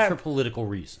not for political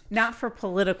reasons. Not for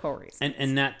political reasons.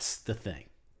 And that's the thing.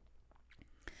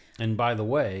 And by the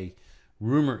way,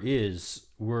 rumor is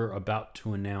we're about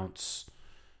to announce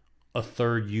a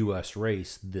third U.S.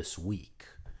 race this week.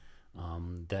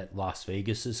 That Las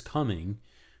Vegas is coming,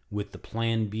 with the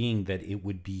plan being that it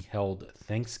would be held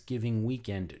Thanksgiving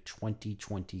weekend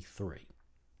 2023.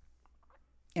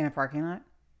 In a parking lot?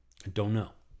 I don't know.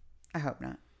 I hope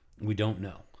not. We don't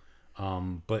know.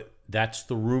 But that's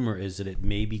the rumor, is that it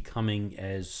may be coming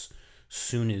as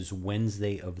soon as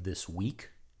Wednesday of this week.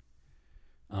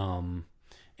 And,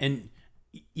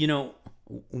 you know,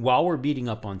 while we're beating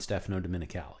up on Stefano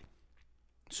Domenicali,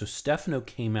 so Stefano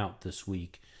came out this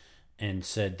week and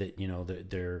said that, you know, that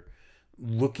they're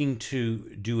looking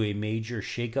to do a major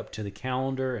shakeup to the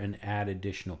calendar and add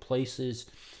additional places,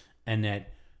 and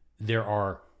that there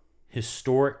are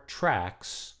historic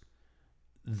tracks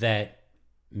that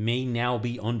may now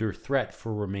be under threat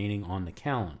for remaining on the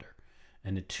calendar.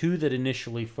 And the two that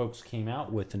initially folks came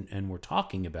out with and were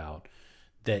talking about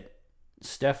that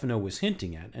Stefano was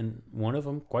hinting at, and one of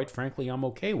them, quite frankly, I'm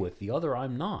okay with. The other,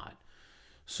 I'm not.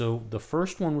 So the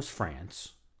first one was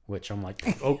France, which I'm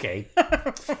like, okay.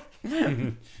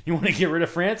 You want to get rid of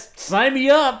France? Sign me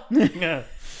up.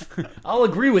 I'll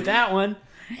agree with that one.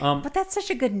 But that's such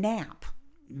a good nap.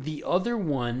 The other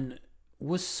one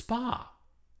was Spa.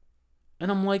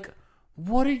 And I'm like,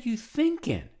 what are you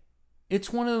thinking?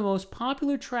 It's one of the most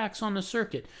popular tracks on the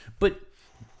circuit. But,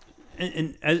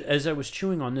 and as I was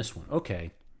chewing on this one,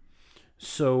 okay,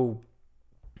 so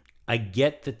I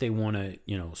get that they want to,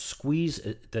 you know, squeeze,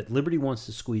 that Liberty wants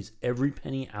to squeeze every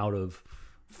penny out of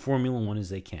Formula One as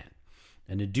they can.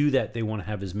 And to do that, they want to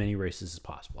have as many races as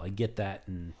possible. I get that,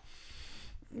 and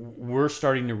we're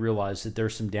starting to realize that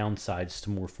there's some downsides to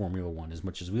more Formula One, as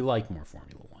much as we like more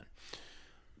Formula One.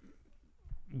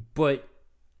 But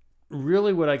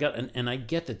really what I got, and I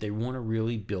get that they want to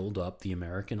really build up the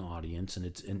American audience,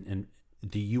 and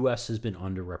the U.S. has been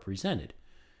underrepresented.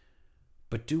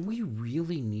 But do we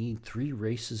really need 3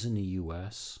 races in the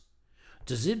U.S.?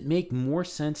 Does it make more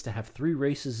sense to have 3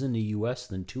 races in the U.S.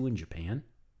 than 2 in Japan?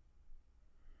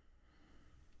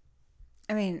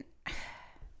 I mean,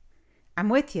 I'm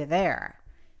with you there.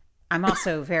 I'm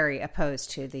also very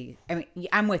opposed to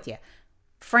I'm with you.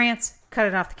 France, cut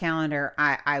it off the calendar.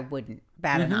 I wouldn't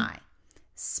bat an eye.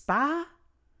 Spa,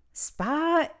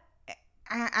 I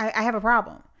have a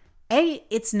problem. A,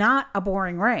 it's not a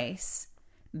boring race.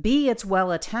 B, it's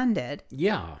well attended.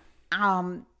 Yeah.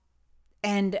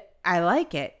 And I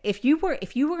like it. If you were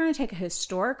going to take a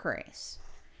historic race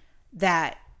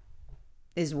that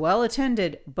is well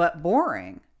attended but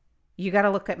boring, you got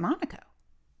to look at Monaco.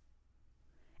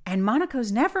 And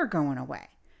Monaco's never going away.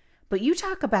 But you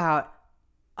talk about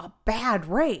a bad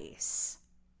race.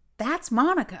 That's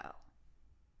Monaco.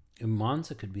 And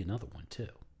Monza could be another one too,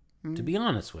 to be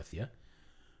honest with you.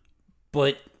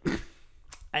 But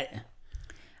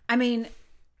I mean,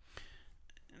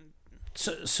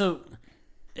 so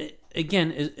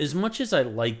again, as much as I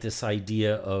like this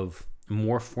idea of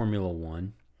more Formula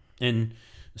One, and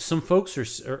some folks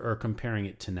are comparing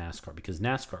it to NASCAR, because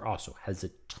NASCAR also has a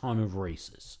ton of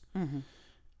races. Mm-hmm.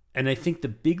 And I think the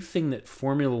big thing that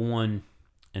Formula One,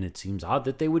 and it seems odd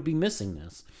that they would be missing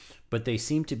this, but they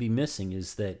seem to be missing,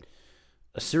 is that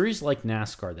a series like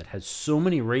NASCAR that has so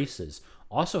many races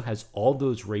also has all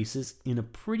those races in a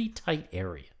pretty tight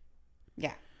area.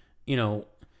 Yeah. You know,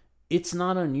 it's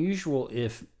not unusual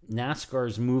if NASCAR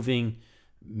is moving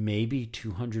maybe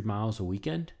 200 miles a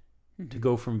weekend to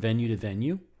go from venue to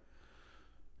venue.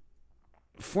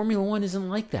 Formula One isn't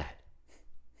like that.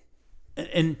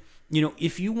 And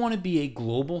if you want to be a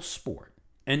global sport,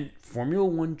 and Formula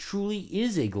One truly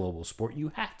is a global sport,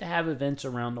 you have to have events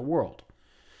around the world,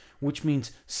 which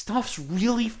means stuff's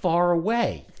really far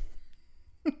away.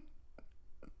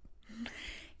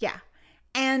 Yeah.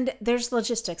 And there's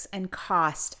logistics and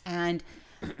cost, and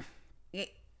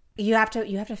you have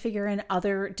to figure in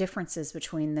other differences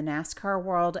between the NASCAR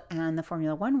world and the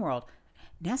Formula One world.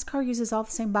 NASCAR uses all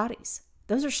the same bodies.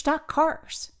 Those are stock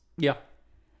cars. Yeah.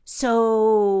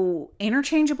 So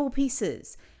interchangeable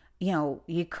pieces.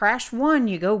 You crash one,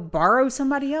 you go borrow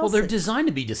somebody else. Well, they're designed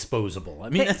to be disposable.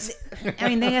 They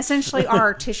essentially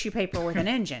are tissue paper with an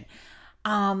engine.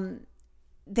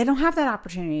 They don't have that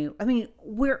opportunity. I mean,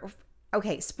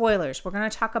 spoilers. We're going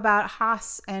to talk about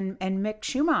Haas and Mick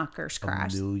Schumacher's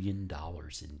crash. $1 million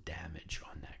in damage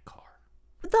on that car.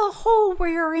 The whole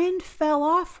rear end fell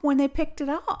off when they picked it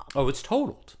up. Oh, it's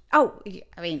totaled. Oh,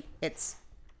 I mean, it's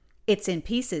in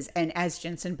pieces. And as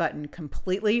Jensen Button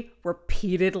completely,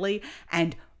 repeatedly,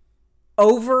 and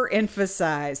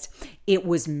overemphasized, it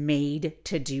was made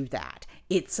to do that.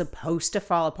 It's supposed to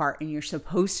fall apart, and you're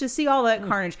supposed to see all that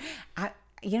carnage. I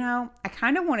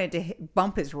kind of wanted to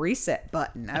bump his reset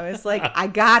button. I was like, I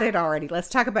got it already. Let's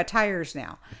talk about tires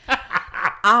now.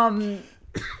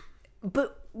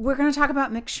 But we're going to talk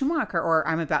about Mick Schumacher, or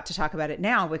I'm about to talk about it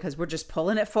now because we're just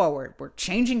pulling it forward. We're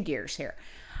changing gears here.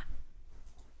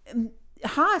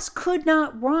 Haas could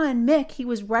not run Mick. He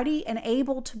was ready and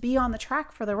able to be on the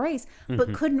track for the race,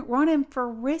 but couldn't run him for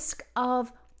risk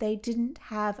of they didn't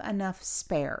have enough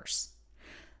spares.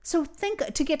 So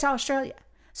to get to Australia.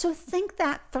 So think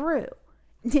that through.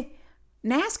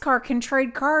 NASCAR can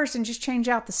trade cars and just change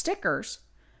out the stickers.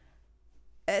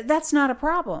 That's not a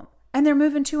problem. And they're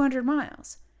moving 200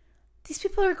 miles. These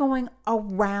people are going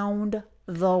around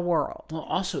the world. Well,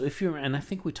 also, and I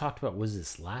think we talked about, was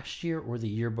this last year or the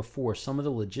year before, some of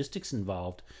the logistics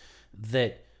involved,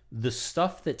 that the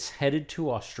stuff that's headed to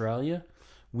Australia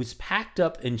was packed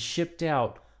up and shipped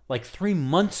out like 3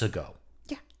 months ago.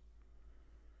 Yeah.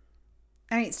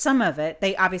 I mean, some of it,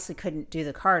 they obviously couldn't do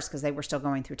the cars because they were still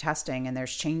going through testing and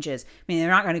there's changes. I mean, they're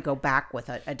not going to go back with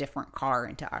a different car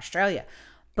into Australia.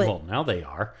 But, well, now they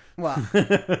are. Well,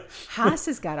 Haas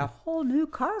has got a whole new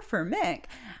car for Mick.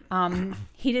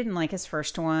 He didn't like his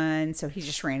first one, so he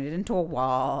just ran it into a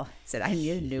wall. Said, I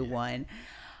need a new one.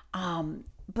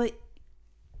 But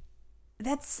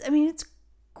it's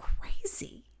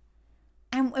crazy.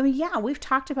 And we've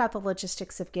talked about the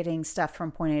logistics of getting stuff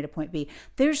from point A to point B.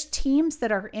 There's teams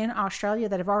that are in Australia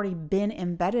that have already been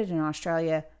embedded in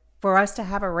Australia for us to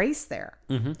have a race there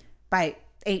by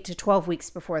 8 to 12 weeks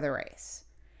before the race.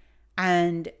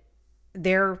 And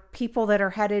there are people that are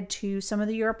headed to some of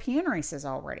the European races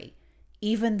already,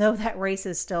 even though that race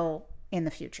is still in the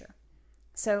future.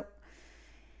 So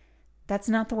that's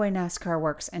not the way NASCAR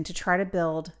works. And to try to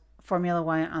build Formula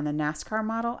One on the NASCAR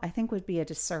model, I think would be a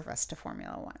disservice to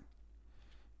Formula One.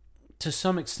 To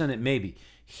some extent, it may be.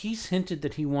 He's hinted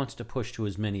that he wants to push to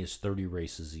as many as 30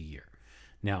 races a year.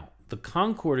 Now, the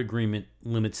Concord agreement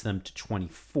limits them to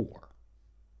 24.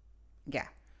 Yeah.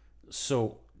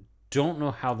 So don't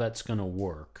know how that's going to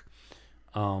work.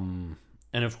 And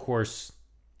of course,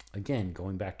 again,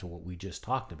 going back to what we just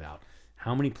talked about,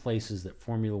 how many places that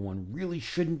Formula One really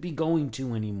shouldn't be going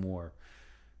to anymore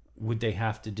would they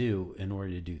have to do in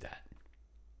order to do that?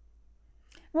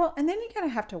 Well, and then you gotta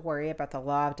have to worry about the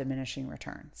law of diminishing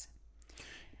returns.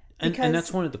 And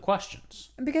that's one of the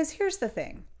questions. Because here's the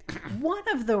thing. One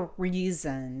of the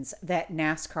reasons that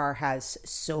NASCAR has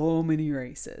so many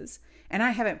races, and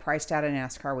I haven't priced out a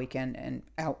NASCAR weekend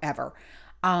ever,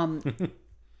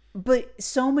 but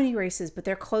so many races, but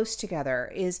they're close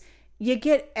together, is you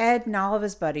get Ed and all of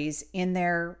his buddies in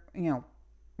their,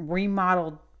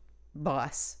 remodeled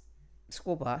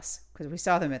school bus, because we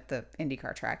saw them at the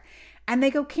IndyCar track, and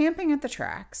they go camping at the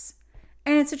tracks,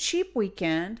 and it's a cheap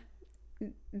weekend,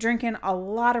 drinking a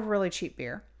lot of really cheap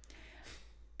beer,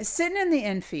 sitting in the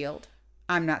infield.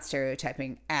 I'm not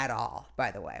stereotyping at all,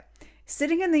 by the way.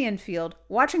 Sitting in the infield,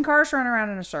 watching cars run around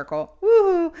in a circle,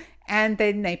 woohoo, and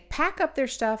then they pack up their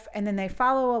stuff and then they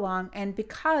follow along. And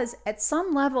because at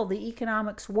some level the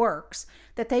economics works,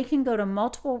 that they can go to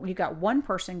multiple, you got one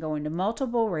person going to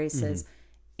multiple races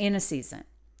in a season.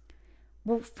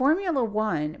 Well, Formula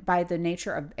One, by the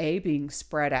nature of A, being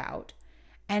spread out,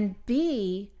 and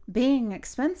B, being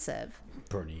expensive.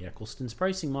 Bernie Eccleston's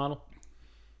pricing model.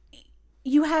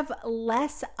 You have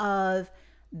less of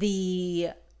the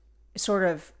sort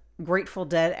of Grateful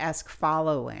Dead-esque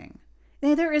following.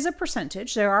 Now, there is a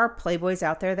percentage. There are playboys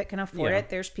out there that can afford it.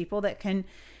 There's people that can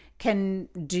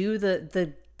do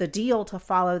the deal to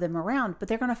follow them around, but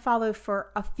they're going to follow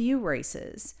for a few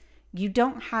races. You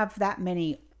don't have that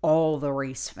many all the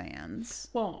race fans.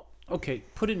 Well, okay,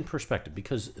 put it in perspective,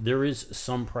 because there is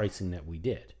some pricing that we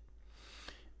did.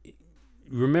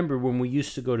 Remember when we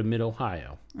used to go to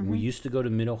Mid-Ohio? We used to go to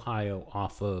Mid-Ohio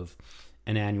off of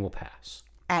an annual pass.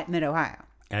 At Mid-Ohio.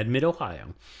 At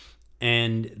Mid-Ohio.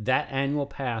 And that annual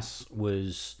pass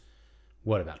was,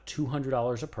 about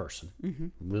 $200 a person? A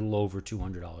little over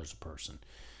 $200 a person.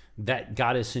 That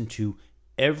got us into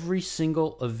every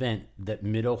single event that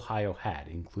Mid-Ohio had,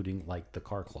 including like the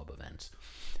car club events.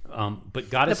 But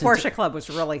got us the Porsche Club was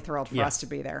really thrilled for us to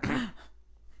be there.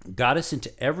 Got us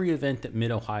into every event that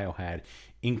Mid-Ohio had,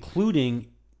 including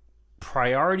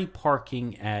priority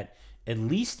parking at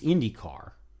least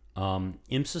IndyCar,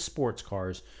 IMSA sports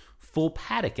cars, full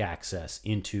paddock access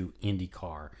into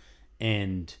IndyCar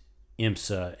and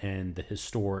IMSA and the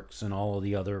historics and all of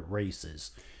the other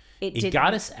races. It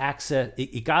got us access.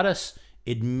 It got us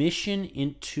admission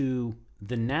into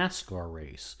the NASCAR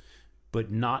race,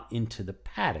 but not into the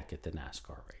paddock at the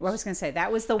NASCAR race. Well, I was going to say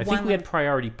that was the one. I think we had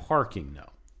priority parking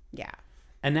though. Yeah.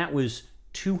 And that was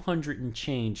 $200 and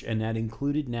change, and that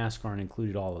included NASCAR and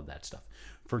included all of that stuff.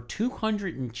 For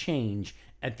 $200 and change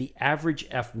at the average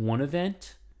F1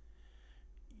 event,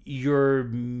 you're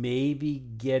maybe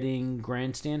getting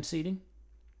grandstand seating?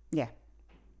 Yeah.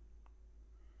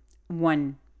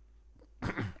 One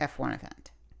F1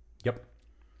 event. Yep.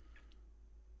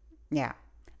 Yeah.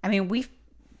 I mean,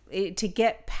 to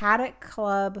get paddock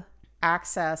club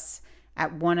access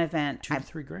at one event, $2,000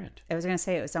 to $3,000. I was going to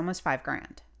say it was almost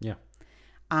 $5,000. Yeah.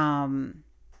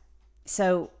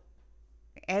 So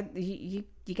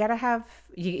you gotta have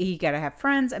you gotta have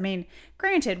friends. I mean,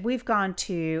 granted, we've gone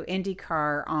to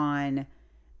IndyCar on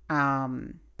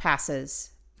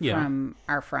passes from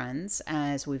our friends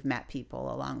as we've met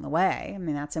people along the way. I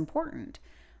mean, that's important.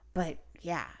 But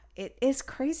yeah, it is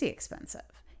crazy expensive.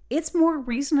 It's more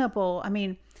reasonable. I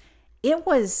mean, it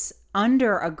was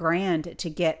under $1,000 to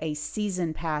get a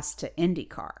season pass to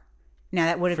IndyCar. Now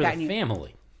that would have gotten you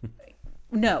family.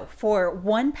 No, for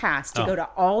one pass to go to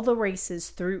all the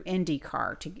races through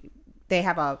IndyCar. They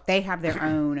have their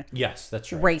own yes,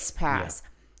 that's right. race pass.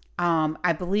 Yeah.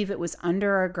 I believe it was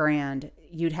under $1,000.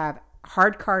 You'd have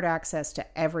hard card access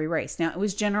to every race. Now it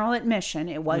was general admission.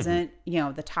 It wasn't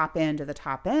the top end of the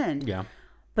top end. Yeah.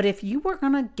 But if you were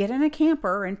gonna get in a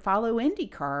camper and follow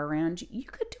IndyCar around, you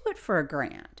could do it for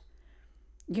 $1,000.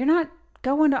 You're not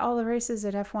going to all the races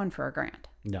at F1 for $1,000.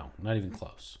 No, not even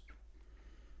close.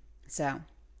 So,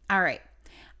 all right.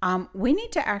 We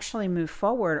need to actually move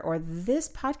forward, or this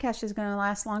podcast is going to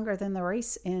last longer than the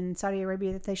race in Saudi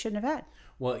Arabia that they shouldn't have had.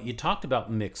 Well, you talked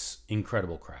about Mick's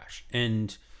incredible crash.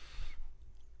 And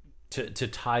to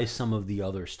tie some of the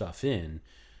other stuff in,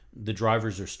 the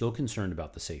drivers are still concerned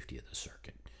about the safety of the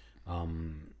circuit.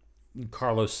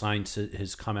 Carlos Sainz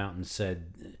has come out and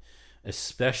said,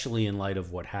 especially in light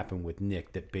of what happened with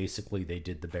Nick, that basically they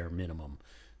did the bare minimum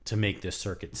to make this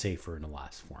circuit safer in the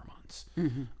last 4 months.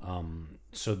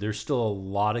 So there's still a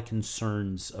lot of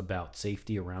concerns about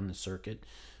safety around the circuit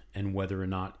and whether or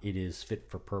not it is fit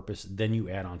for purpose. Then you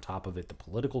add on top of it the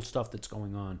political stuff that's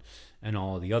going on and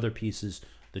all of the other pieces.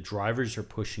 The drivers are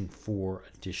pushing for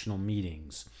additional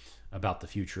meetings about the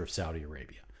future of Saudi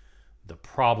Arabia. The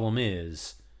problem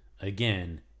is,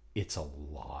 again, it's a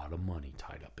lot of money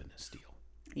tied up in this deal.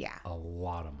 Yeah. A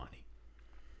lot of money.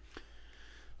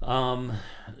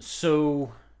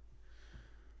 So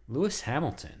Lewis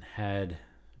Hamilton had a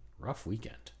rough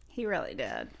weekend. He really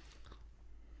did.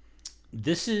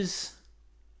 This is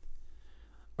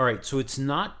all right. So it's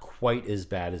not quite as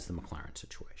bad as the McLaren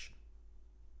situation.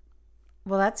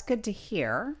 Well, that's good to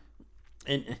hear.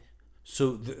 And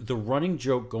so the running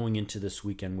joke going into this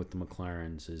weekend with the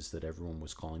McLarens is that everyone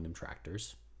was calling them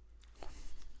tractors.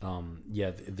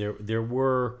 There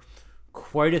were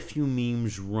quite a few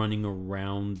memes running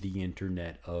around the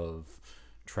internet of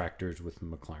tractors with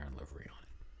McLaren livery on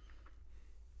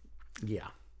it. Yeah.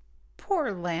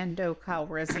 Poor Lando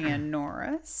Calrissian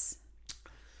Norris.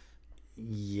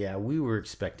 Yeah, we were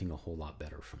expecting a whole lot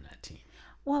better from that team.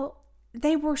 Well,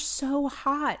 they were so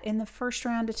hot in the first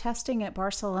round of testing at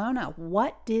Barcelona.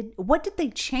 What did they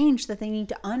change that they need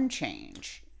to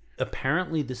unchange?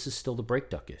 Apparently, this is still the brake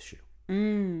duct issue.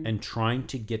 And trying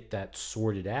to get that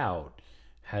sorted out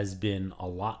has been a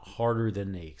lot harder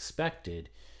than they expected.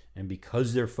 And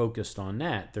because they're focused on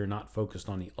that, they're not focused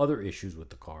on the other issues with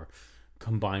the car,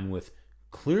 combined with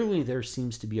clearly there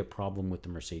seems to be a problem with the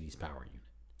Mercedes power unit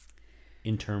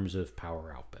in terms of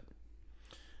power output.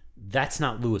 That's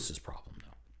not Lewis's problem,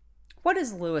 though. What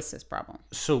is Lewis's problem?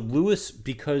 So Lewis,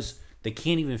 because they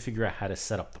can't even figure out how to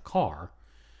set up the car,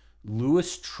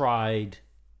 Lewis tried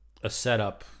a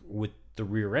setup with the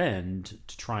rear end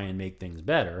to try and make things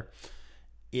better.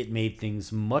 It made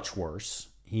things much worse.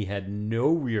 He had no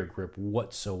rear grip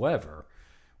whatsoever,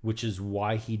 which is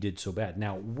why he did so bad.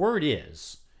 Now, word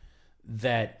is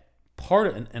that part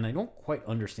of, and I don't quite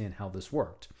understand how this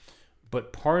worked,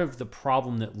 but part of the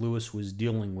problem that Lewis was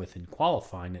dealing with in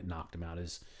qualifying that knocked him out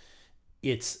is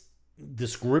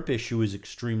this grip issue is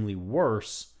extremely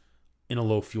worse in a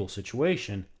low fuel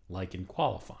situation, like in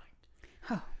qualifying.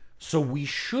 Huh. So we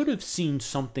should have seen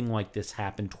something like this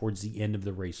happen towards the end of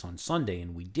the race on Sunday,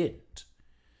 and we didn't.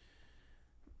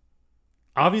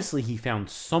 Obviously, he found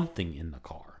something in the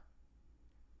car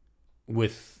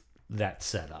with that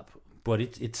setup, but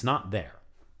it's not there.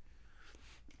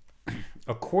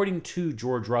 According to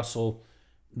George Russell,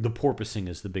 the porpoising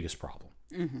is the biggest problem.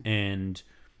 Mm-hmm. And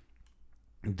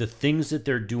the things that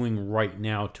they're doing right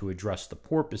now to address the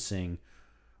porpoising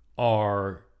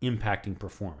are impacting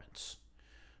performance.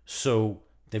 So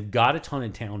they've got a ton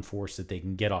of downforce that they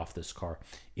can get off this car.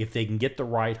 If they can get the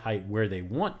ride height where they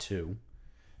want to,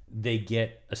 they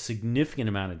get a significant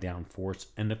amount of downforce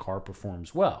and the car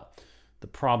performs well. The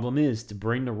problem is to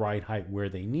bring the ride height where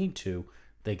they need to,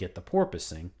 they get the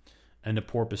porpoising. And the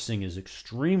porpoising is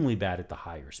extremely bad at the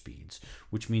higher speeds,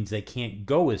 which means they can't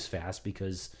go as fast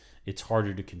because it's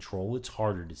harder to control, it's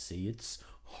harder to see, it's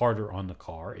harder on the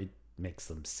car, it makes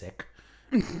them sick.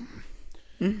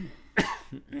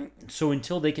 So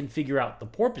until they can figure out the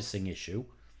porpoising issue,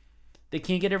 they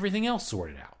can't get everything else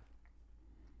sorted out.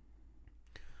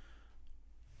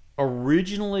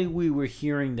 Originally, we were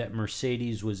hearing that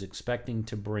Mercedes was expecting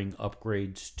to bring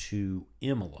upgrades to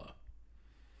Imola,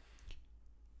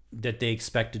 that they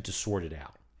expected to sort it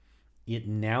out. It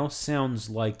now sounds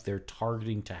like they're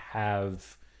targeting to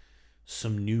have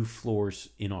some new floors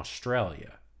in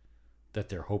Australia that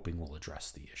they're hoping will address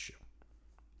the issue.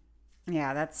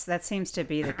 Yeah, that seems to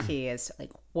be the key, is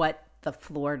like what the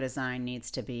floor design needs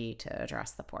to be to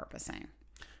address the porpoising.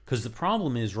 Because the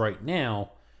problem is right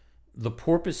now, the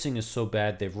porpoising is so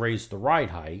bad they've raised the ride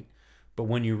height, but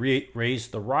when you raise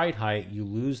the ride height, you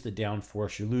lose the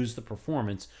downforce, you lose the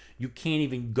performance, you can't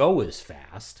even go as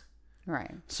fast.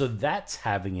 Right. So that's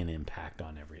having an impact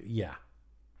on everything. Yeah.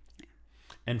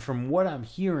 And from what I'm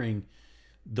hearing,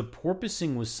 the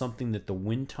porpoising was something that the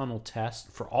wind tunnel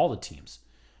test, for all the teams,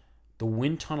 the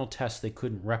wind tunnel test they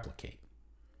couldn't replicate.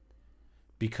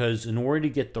 Because in order to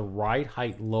get the ride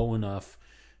height low enough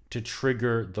to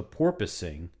trigger the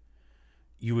porpoising,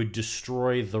 you would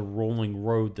destroy the rolling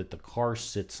road that the car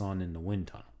sits on in the wind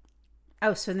tunnel.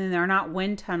 Oh, so then they're not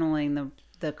wind tunneling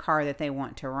the car that they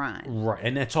want to run. Right,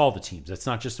 and that's all the teams. That's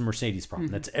not just a Mercedes problem.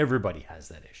 Mm-hmm. That's everybody has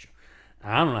that issue.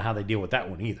 I don't know how they deal with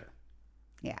that one either.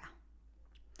 Yeah.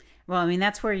 Well, I mean,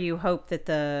 that's where you hope that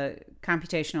the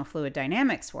computational fluid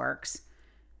dynamics works,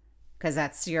 because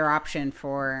that's your option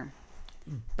for...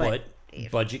 But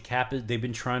budget cap, they've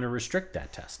been trying to restrict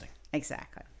that testing.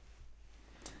 Exactly.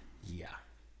 Yeah.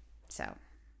 So,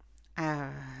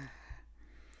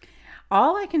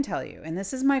 all I can tell you, and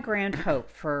this is my grand hope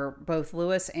for both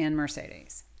Lewis and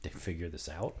Mercedes. They figure this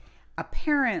out?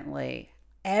 Apparently,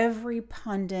 every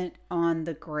pundit on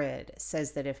the grid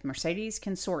says that if Mercedes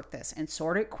can sort this and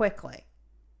sort it quickly,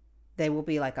 they will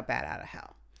be like a bat out of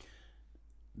hell.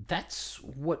 That's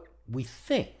what we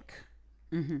think.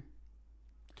 Mm-hmm.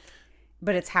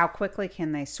 But it's how quickly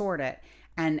can they sort it.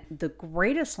 And the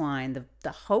greatest line,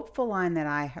 the hopeful line that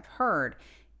I have heard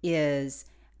is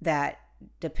that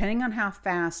depending on how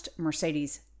fast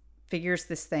Mercedes figures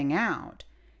this thing out,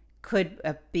 could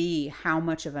be how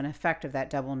much of an effect of that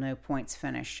double no points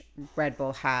finish Red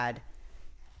Bull had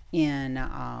in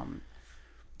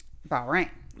Bahrain.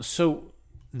 So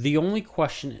the only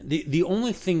question, the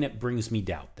only thing that brings me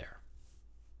doubt there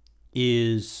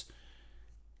is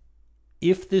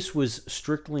if this was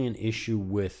strictly an issue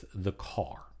with the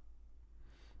car,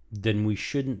 then we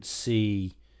shouldn't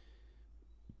see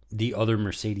the other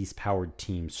Mercedes-powered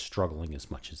teams struggling as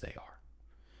much as they are.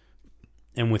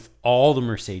 And with all the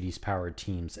Mercedes-powered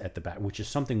teams at the back, which is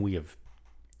something we have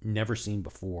never seen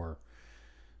before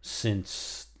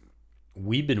since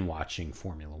we've been watching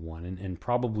Formula One, and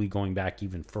probably going back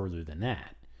even further than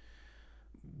that.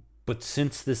 But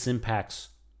since this impacts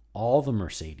all the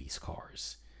Mercedes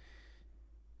cars,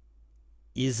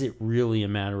 is it really a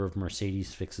matter of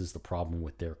Mercedes fixes the problem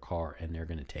with their car and they're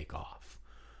going to take off?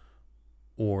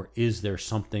 Or is there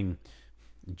something,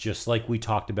 just like we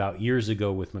talked about years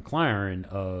ago with McLaren,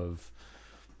 of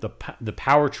the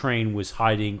powertrain was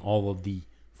hiding all of the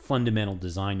fundamental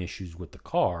design issues with the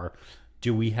car?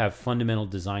 Do we have fundamental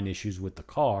design issues with the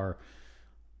car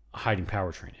hiding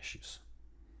powertrain issues?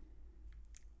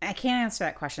 I can't answer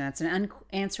that question. That's an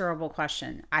unanswerable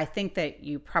question. I think that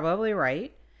you're probably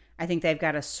right. I think they've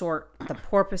got to sort the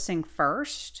porpoising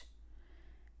first,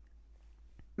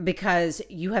 because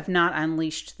you have not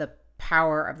unleashed the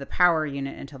power of the power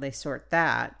unit until they sort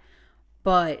that.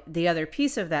 But the other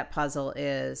piece of that puzzle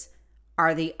is,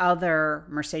 are the other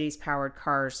Mercedes-powered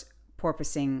cars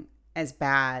porpoising as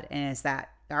bad? And is that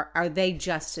are they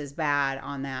just as bad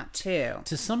on that too?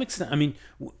 To some extent, I mean,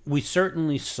 we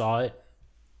certainly saw it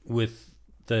with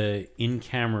the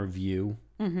in-camera view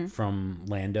from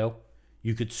Lando.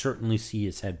 You could certainly see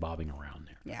his head bobbing around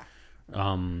there. Yeah.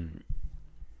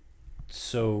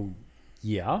 So,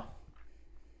 yeah.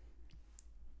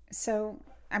 So,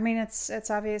 I mean,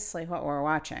 it's obviously what we're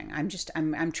watching. I'm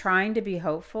trying to be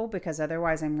hopeful, because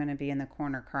otherwise I'm going to be in the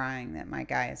corner crying that my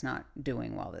guy is not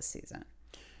doing well this season.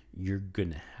 You're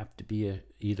going to have to be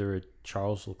either a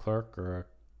Charles Leclerc or a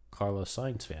Carlos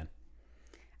Sainz fan.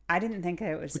 I didn't think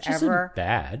that it was Which ever isn't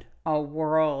bad. A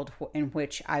world in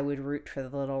which I would root for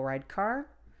the little red car.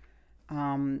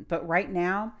 But right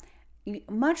now,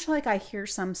 much like I hear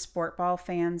some sport ball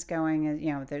fans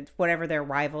going, whatever their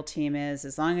rival team is,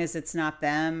 as long as it's not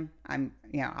them,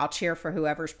 I'll cheer for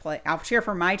I'll cheer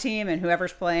for my team and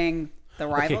whoever's playing the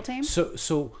rival team.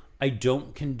 So I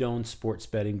don't condone sports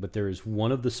betting, but there is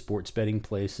one of the sports betting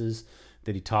places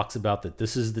that he talks about that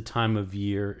this is the time of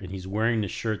year, and he's wearing the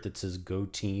shirt that says "Go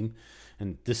Team,"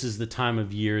 and this is the time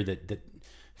of year that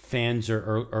fans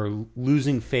are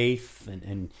losing faith,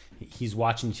 and he's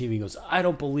watching TV. He goes, "I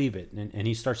don't believe it," and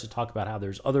he starts to talk about how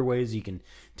there's other ways you can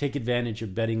take advantage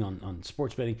of betting on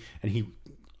sports betting, and he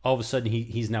all of a sudden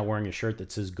he's now wearing a shirt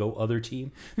that says "Go Other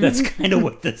Team." That's kind of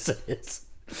what this is.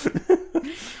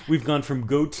 We've gone from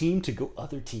 "Go Team" to "Go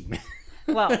Other Team."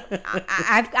 Well,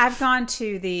 I've gone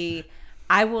to the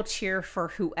I will cheer for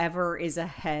whoever is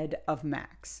ahead of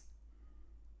Max.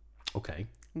 Okay.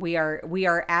 We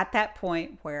are at that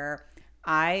point where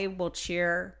I will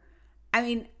cheer. I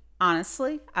mean,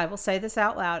 honestly, I will say this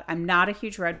out loud. I'm not a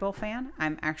huge Red Bull fan.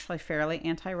 I'm actually fairly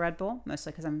anti-Red Bull,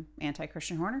 mostly because I'm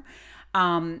anti-Christian Horner.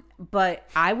 But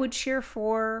I would cheer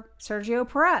for Sergio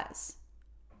Perez.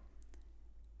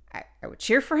 I would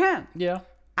cheer for him. Yeah.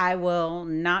 I will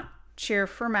not cheer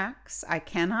for Max. I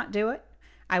cannot do it.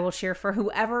 I will cheer for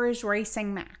whoever is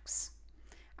racing Max.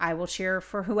 I will cheer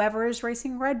for whoever is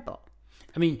racing Red Bull.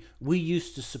 I mean, we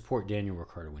used to support Daniel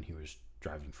Ricciardo when he was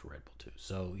driving for Red Bull too.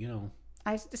 So,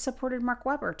 I supported Mark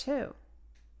Webber too.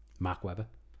 Mark Webber?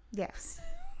 Yes.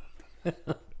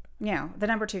 The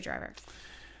number 2 driver.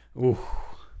 Ooh.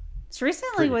 So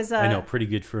recently I know, pretty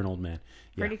good for an old man.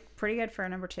 Yeah. Pretty good for a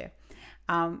number 2.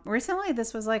 Recently,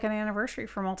 this was like an anniversary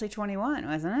for Multi 21,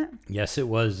 wasn't it? Yes, it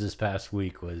was. This past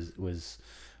week was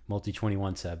Multi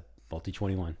 21, Seb. Multi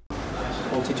 21.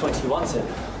 Multi 21, Seb.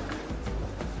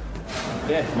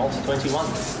 Yeah, Multi 21.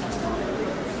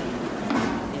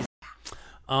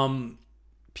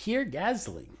 Pierre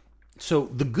Gasly. So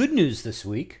the good news this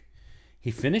week,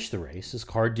 he finished the race. His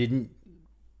car didn't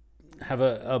have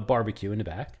a barbecue in the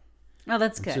back. Oh,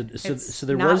 that's good. So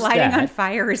there not was lighting that. on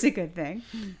fire is a good thing.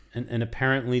 And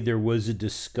apparently there was a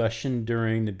discussion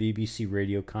during the BBC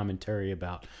radio commentary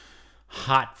about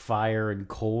hot fire and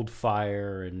cold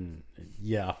fire, and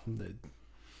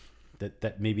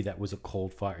that maybe that was a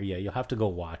cold fire. Yeah, you'll have to go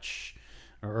watch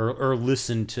or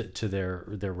listen to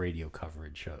their radio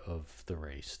coverage of the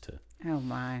race, to Oh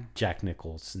my. Jack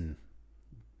Nicholls and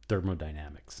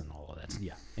thermodynamics and all of that.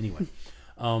 Yeah. Anyway,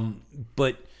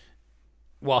 but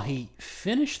while he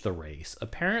finished the race,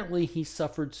 apparently he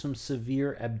suffered some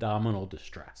severe abdominal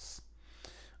distress.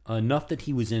 Enough that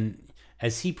he was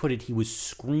as he put it, he was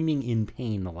screaming in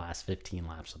pain the last 15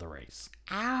 laps of the race.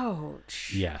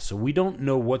 Ouch. Yeah, so we don't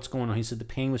know what's going on. He said the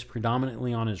pain was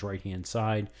predominantly on his right-hand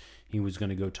side. He was going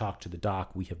to go talk to the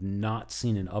doc. We have not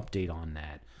seen an update on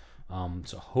that.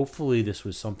 So hopefully this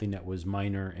was something that was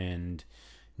minor, and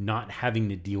not having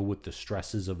to deal with the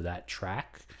stresses of that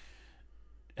track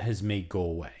has made go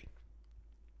away.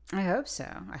 I hope so.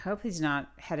 I hope he's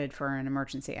not headed for an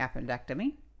emergency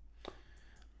appendectomy.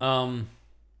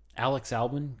 Alex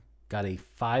Albon got a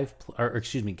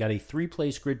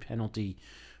 3-place grid penalty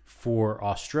for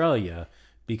Australia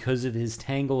because of his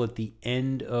tangle at the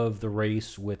end of the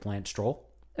race with Lance Stroll.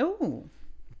 Ooh.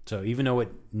 So even though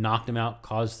it knocked him out,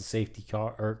 caused the safety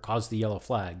car, or caused the yellow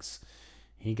flags,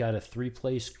 he got a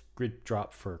 3-place grid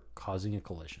drop for causing a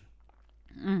collision.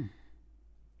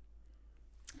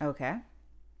 Okay.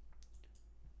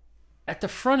 At the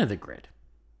front of the grid,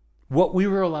 what we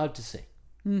were allowed to see.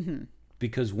 Mm-hmm.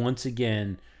 Because once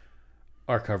again,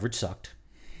 Our coverage sucked.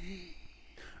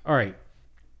 All right.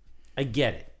 I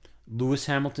get it. Lewis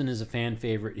Hamilton is a fan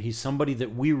favorite. He's somebody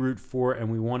that we root for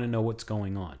and we want to know what's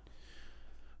going on.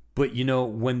 But,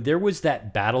 when there was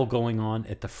that battle going on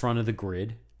at the front of the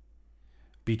grid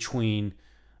between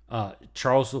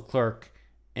Charles Leclerc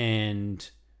and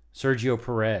Sergio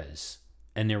Perez,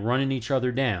 and they're running each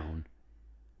other down,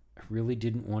 I really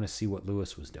didn't want to see what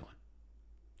Lewis was doing.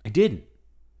 I didn't.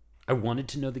 I wanted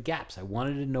to know the gaps. I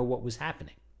wanted to know what was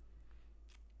happening.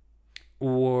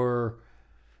 Or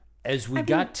as we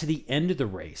got to the end of the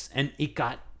race, and it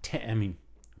got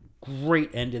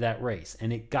great end of that race,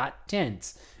 and it got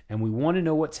tense, and we want to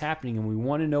know what's happening, and we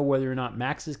want to know whether or not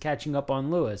Max is catching up on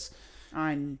Lewis,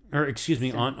 on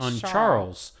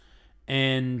Charles,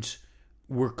 and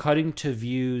we're cutting to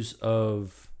views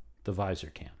of the visor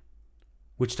cam,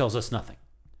 which tells us nothing.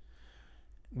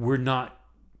 We're not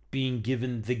being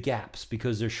given the gaps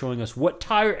because they're showing us what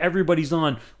tire everybody's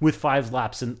on with 5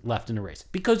 laps left in the race.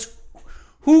 Because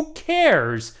who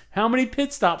cares how many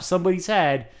pit stops somebody's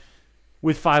had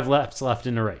with 5 laps left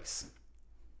in the race?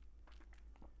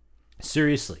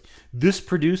 Seriously, this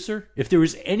producer, if there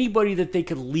was anybody that they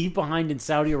could leave behind in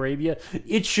Saudi Arabia,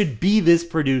 it should be this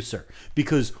producer.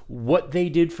 Because what they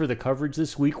did for the coverage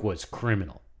this week was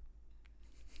criminal.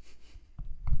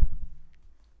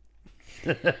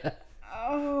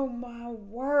 Oh my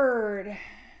word!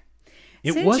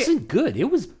 It wasn't good. It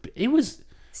was.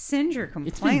 Send your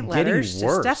complaint letters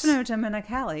to Stefano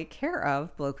Domenicali, care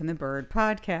of Bloke and the Bird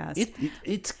podcast.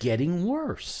 It's getting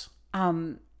worse.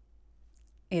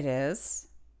 It is,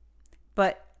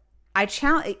 but I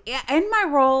challenge in my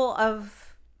role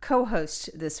of co-host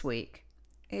this week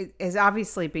is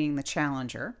obviously being the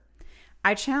challenger.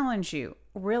 I challenge you.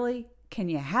 Really, can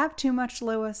you have too much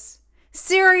Lewis?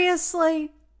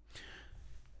 Seriously?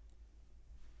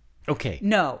 Okay.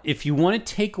 No. If you want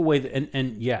to take away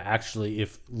actually,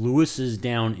 if Lewis is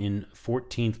down in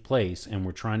 14th place and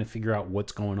we're trying to figure out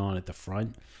what's going on at the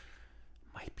front,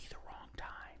 might be the wrong time.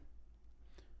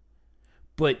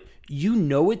 But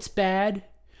it's bad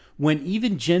when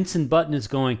even Jensen Button is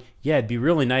going, yeah, it'd be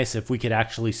really nice if we could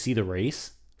actually see the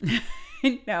race.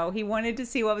 No, he wanted to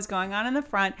see what was going on in the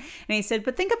front. And he said,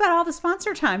 but think about all the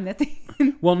sponsor time that they...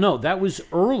 Well, no, that was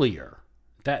earlier.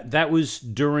 That was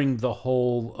during the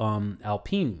whole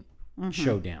Alpine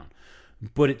showdown.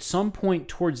 But at some point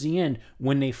towards the end,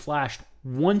 when they flashed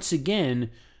once again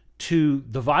to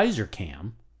the visor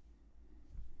cam,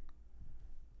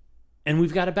 and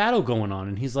we've got a battle going on,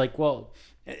 and he's like, well,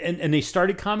 and they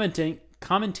started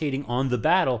commentating on the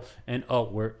battle, and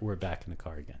we're back in the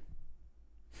car again.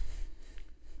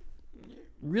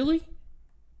 Really?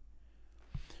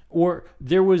 Or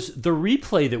there was the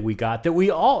replay that we got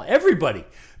that everybody,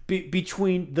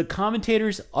 between the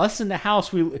commentators, us in the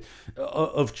house,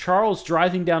 of Charles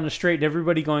driving down the straight and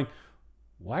everybody going,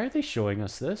 why are they showing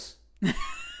us this?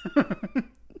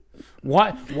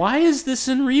 Why is this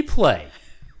in replay?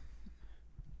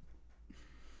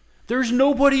 There's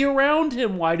nobody around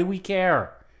him. Why do we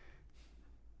care?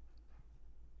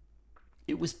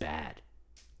 It was bad.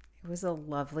 It was a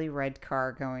lovely red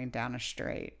car going down a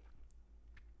straight.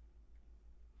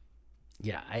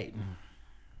 Yeah,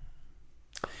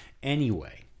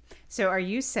 Anyway. So are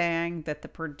you saying that the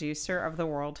producer of the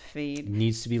World Feed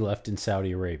needs to be left in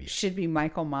Saudi Arabia? Should be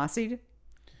Michael Masi?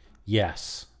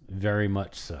 Yes, very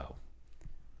much so.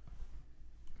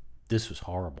 This was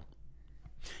horrible.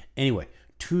 Anyway,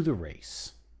 to the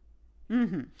race.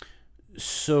 Mm-hmm.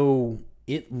 So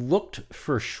it looked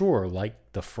for sure like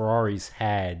the Ferraris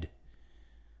had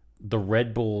the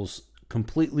Red Bulls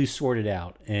completely sorted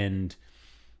out, and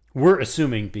we're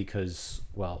assuming because,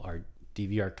 well, our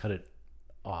DVR cut it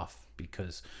off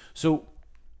so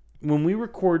when we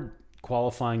record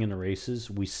qualifying in the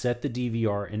races, we set the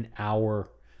DVR an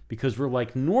hour because we're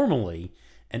like, normally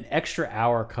an extra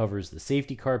hour covers the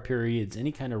safety car periods,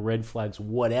 any kind of red flags,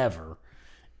 whatever,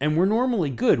 and we're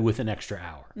normally good with an extra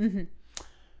hour. Mm-hmm.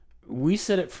 We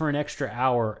set it for an extra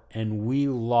hour, and we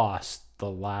lost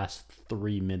the last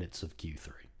 3 minutes of Q3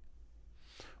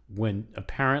 when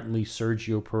apparently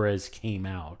Sergio Perez came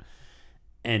out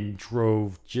and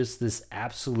drove just this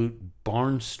absolute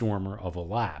barnstormer of a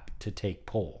lap to take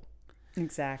pole.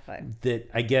 Exactly. That,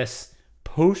 I guess,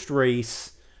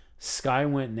 post-race, Sky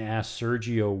went and asked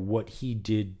Sergio what he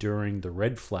did during the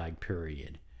red flag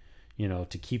period,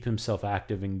 to keep himself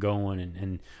active and going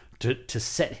and to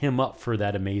set him up for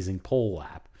that amazing pole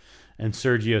lap. And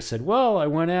Sergio said, well, I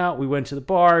went out, we went to the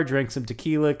bar, drank some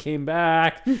tequila, came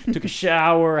back, took a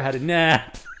shower, had a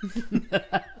nap.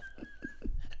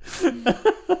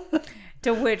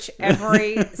 To which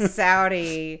every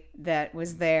Saudi that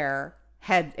was there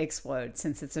head explode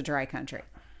since it's a dry country.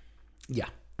 Yeah.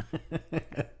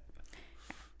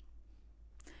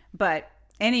 But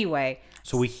anyway.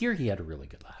 So we hear he had a really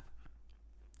good lap.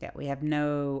 Yeah, we have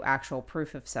no actual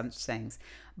proof of such things.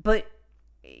 But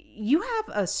you have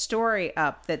a story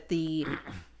up that the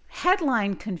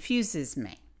headline confuses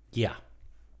me. Yeah.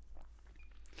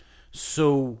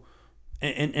 So,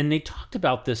 and they talked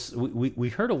about this. We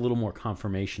heard a little more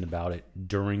confirmation about it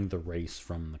during the race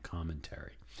from the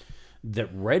commentary. That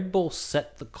Red Bull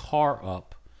set the car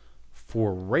up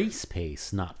for race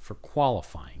pace, not for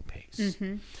qualifying pace.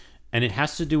 Mm-hmm. And it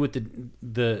has to do with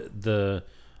the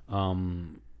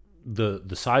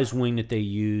size wing that they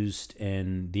used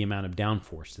and the amount of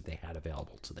downforce that they had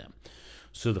available to them.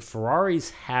 So the Ferraris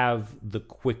had the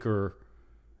quicker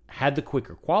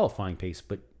qualifying pace,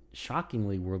 but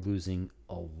shockingly were losing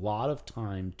a lot of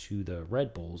time to the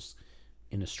Red Bulls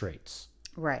in the straights.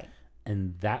 Right.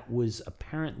 And that was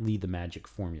apparently the magic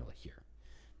formula here.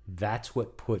 That's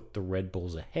what put the Red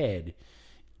Bulls ahead,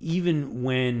 even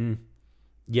when,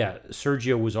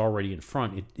 Sergio was already in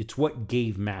front. It's what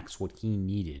gave Max what he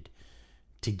needed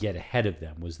to get ahead of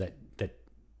them, was that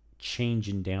change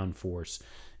in downforce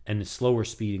and the slower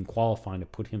speed in qualifying to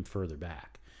put him further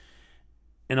back.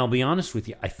 And I'll be honest with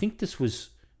you, I think this was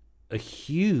a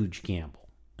huge gamble.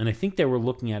 And I think they were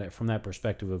looking at it from that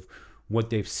perspective of what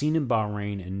they've seen in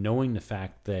Bahrain and knowing the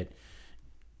fact that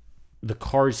the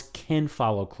cars can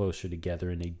follow closer together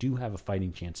and they do have a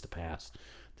fighting chance to pass,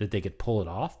 that they could pull it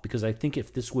off. Because I think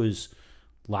if this was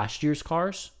last year's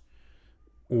cars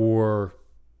or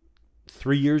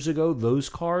 3 years ago, those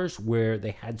cars where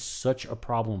they had such a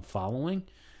problem following,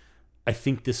 I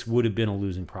think this would have been a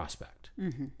losing prospect.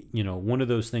 Mm-hmm. You know, one of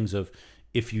those things of,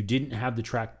 if you didn't have the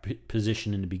track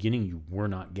position in the beginning, you were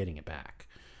not getting it back.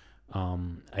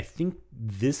 I think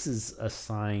this is a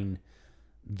sign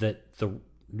that the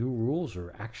new rules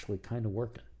are actually kind of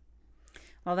working.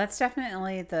 Well, that's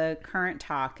definitely the current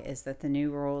talk, is that the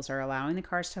new rules are allowing the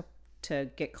cars to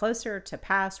get closer, to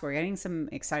pass. We're getting some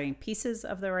exciting pieces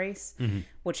of the race, mm-hmm.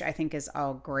 which I think is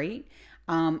all great.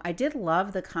 I did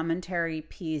love the commentary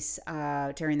piece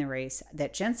during the race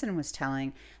that Jensen was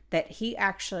telling that he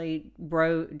actually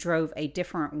drove a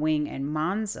different wing in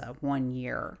Monza one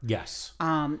year. Yes.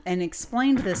 And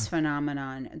explained this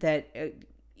phenomenon that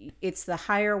it's the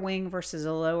higher wing versus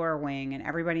a lower wing, and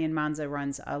everybody in Monza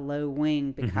runs a low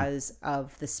wing because mm-hmm.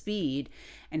 of the speed.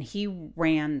 And he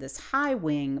ran this high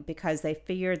wing because they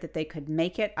figured that they could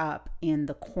make it up in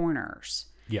the corners.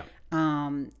 Yeah.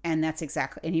 And that's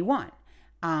exactly, and he won.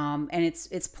 And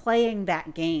it's playing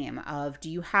that game of, do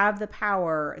you have the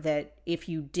power that if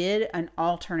you did an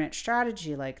alternate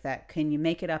strategy like that, can you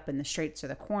make it up in the straights or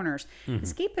the corners? Mm-hmm.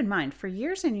 Because keep in mind, for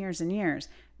years and years and years,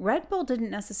 Red Bull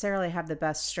didn't necessarily have the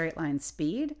best straight line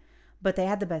speed, but they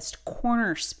had the best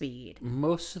corner speed.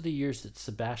 Most of the years that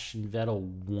Sebastian Vettel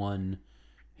won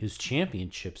his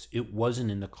championships, it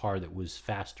wasn't in the car that was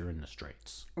faster in the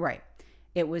straights. Right.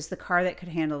 It was the car that could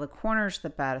handle the corners the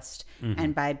best. Mm-hmm.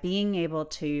 And by being able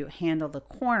to handle the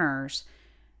corners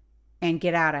and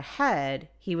get out ahead,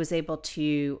 he was able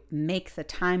to make the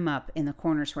time up in the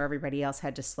corners where everybody else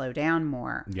had to slow down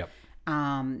more. Yep.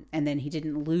 And then he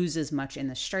didn't lose as much in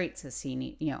the straights as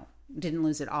he didn't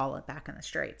lose it all back in the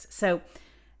straights. So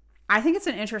I think it's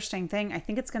an interesting thing. I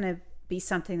think it's going to be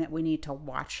something that we need to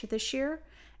watch this year,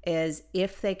 is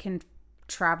if they can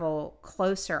travel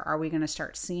closer, are we going to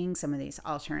start seeing some of these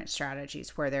alternate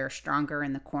strategies where they're stronger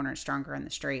in the corners, stronger in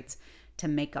the straights to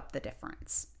make up the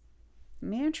difference?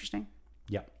 It'll be interesting.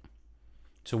 Yep.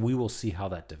 So we will see how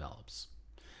that develops.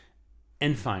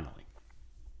 And finally,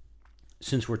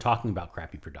 since we're talking about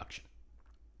crappy production,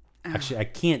 actually, I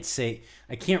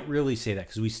can't really say that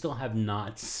because we still have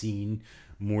not seen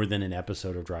more than an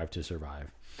episode of Drive to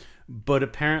Survive. But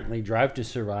apparently, Drive to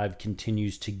Survive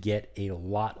continues to get a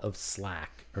lot of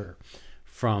slack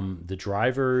from the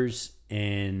drivers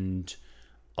and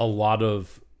a lot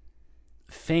of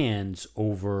fans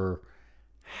over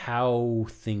how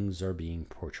things are being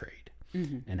portrayed,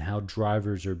 mm-hmm. and how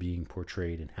drivers are being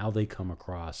portrayed and how they come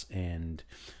across, and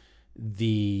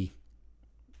the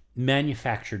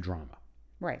manufactured drama.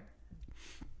 Right.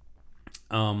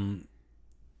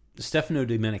 Stefano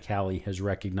Domenicali has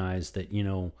recognized that,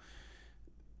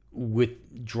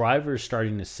 with drivers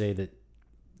starting to say that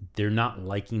they're not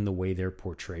liking the way they're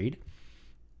portrayed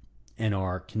and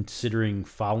are considering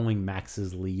following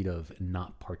Max's lead of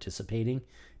not participating,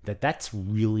 that's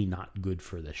really not good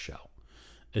for this show,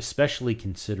 especially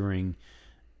considering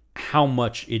how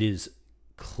much it is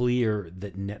clear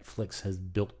that Netflix has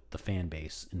built the fan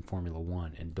base in Formula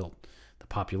One and built the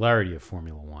popularity of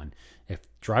Formula One. If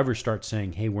drivers start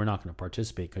saying, hey, we're not going to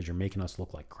participate because you're making us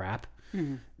look like crap,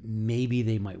 maybe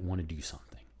they might want to do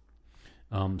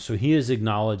something. So he has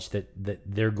acknowledged that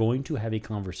they're going to have a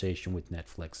conversation with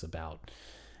Netflix about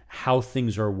how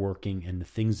things are working and the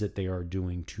things that they are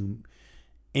doing to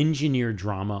engineer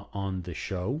drama on the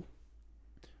show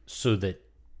so that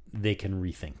they can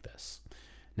rethink this.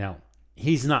 Now,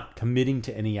 he's not committing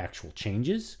to any actual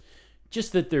changes,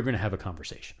 just that they're going to have a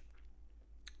conversation.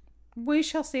 We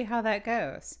shall see how that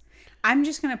goes. I'm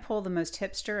just going to pull the most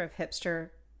hipster of hipster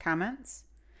comments.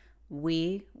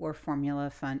 We were Formula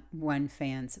One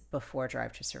fans before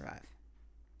Drive to Survive.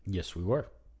 Yes, we were.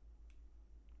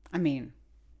 I mean,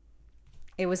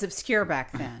 it was obscure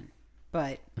back then,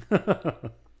 but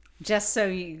just so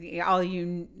all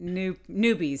you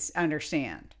newbies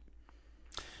understand.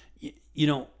 You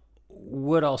know,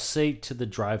 what I'll say to the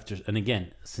Drive to, and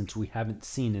again, since we haven't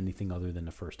seen anything other than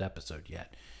the first episode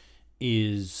yet,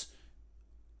 is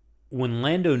when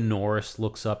Lando Norris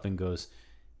looks up and goes,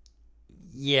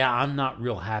 yeah, I'm not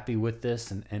real happy with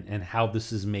this and how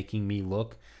this is making me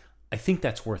look, I think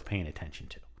that's worth paying attention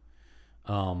to.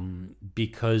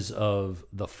 Because of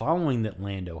the following that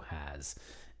Lando has.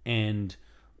 And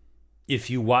if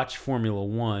you watch Formula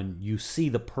One, you see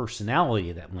the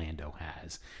personality that Lando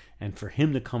has. And for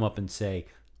him to come up and say,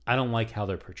 I don't like how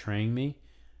they're portraying me,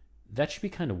 that should be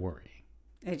kind of worrying.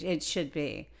 It should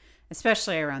be.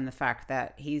 Especially around the fact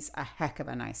that he's a heck of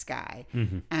a nice guy.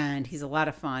 Mm-hmm. And he's a lot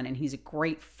of fun. And he's a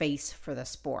great face for the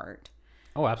sport.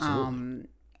 Oh, absolutely.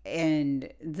 And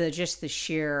the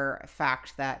sheer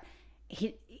fact that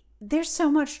there's so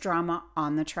much drama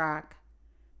on the track.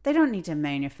 They don't need to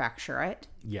manufacture it.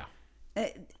 Yeah.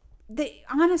 They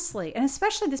honestly, and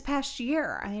especially this past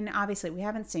year, I mean, obviously we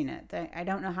haven't seen it. I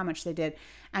don't know how much they did.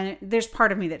 And there's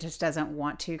part of me that just doesn't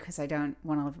want to, because I don't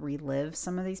want to relive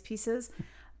some of these pieces.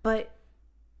 But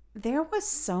there was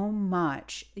so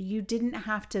much. You didn't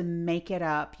have to make it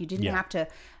up. You didn't have to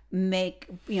make,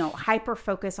 hyper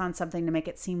focus on something to make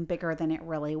it seem bigger than it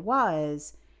really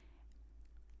was.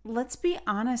 Let's be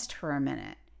honest for a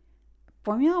minute.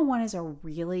 Formula One is a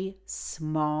really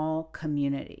small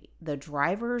community. The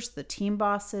drivers, the team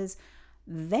bosses,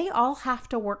 they all have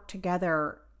to work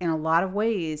together in a lot of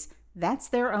ways. That's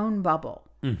their own bubble.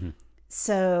 Mm-hmm.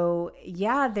 So,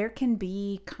 yeah, there can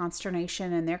be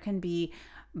consternation and there can be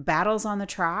battles on the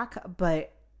track,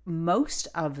 but most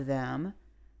of them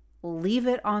leave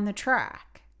it on the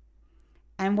track.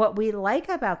 And what we like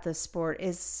about this sport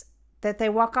is that they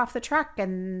walk off the track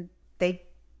and they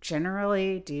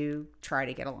generally do try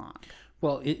to get along.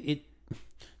 Well,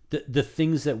 the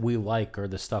things that we like are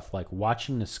the stuff like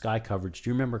watching the Sky coverage. Do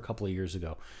you remember a couple of years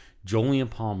ago, Jolyon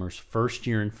Palmer's first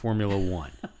year in Formula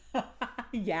One?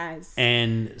 Yes.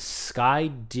 And Sky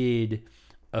did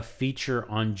a feature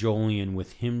on Jolyon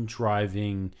with him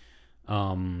driving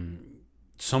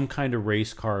some kind of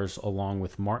race cars along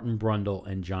with Martin Brundle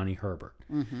and Johnny Herbert.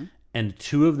 Mm-hmm. And the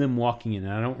two of them walking in,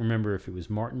 and I don't remember if it was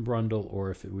Martin Brundle or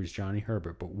if it was Johnny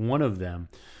Herbert, but one of them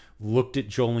looked at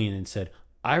Jolyon and said,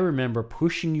 I remember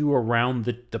pushing you around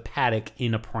the paddock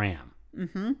in a pram.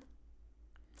 Mm-hmm.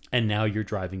 And now you're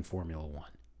driving Formula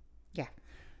One. Yeah.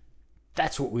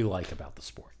 That's what we like about the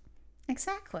sport.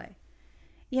 Exactly.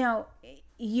 You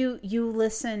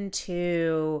listen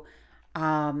to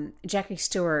Jackie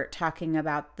Stewart talking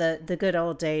about the good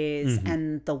old days, mm-hmm.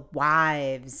 and the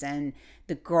wives and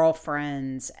the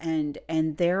girlfriends and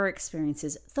their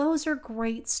experiences. Those are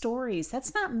great stories.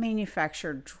 That's not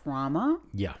manufactured drama.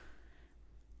 Yeah.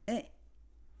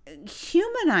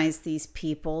 Humanize these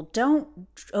people. Don't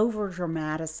over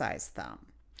dramatize them.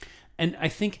 And I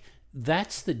think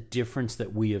that's the difference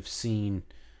that we have seen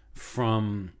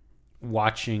from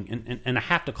watching, and I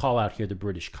have to call out here the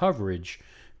British coverage,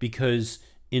 because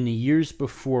in the years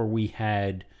before we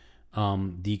had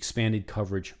the expanded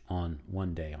coverage on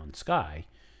One Day on Sky,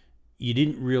 you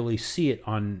didn't really see it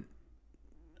on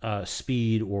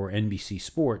Speed or NBC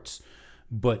Sports,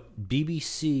 but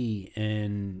BBC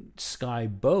and Sky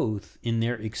both, in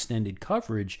their extended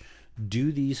coverage,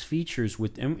 do these features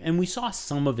with, and we saw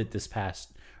some of it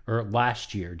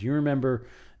last year. Do you remember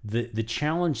the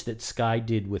challenge that Sky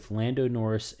did with Lando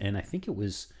Norris and I think it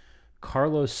was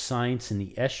Carlos Sainz in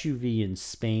the SUV in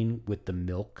Spain with the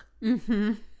milk?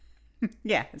 Mm-hmm.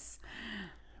 Yes.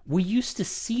 We used to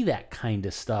see that kind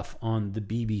of stuff on the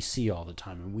BBC all the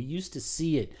time, and we used to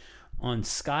see it on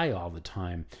Sky all the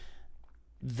time.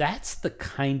 That's the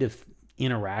kind of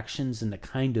interactions and the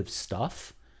kind of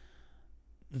stuff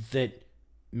that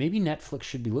maybe Netflix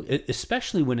should be looking,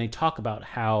 especially when they talk about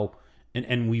how,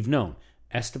 and we've known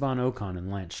Esteban Ocon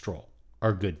and Lance Stroll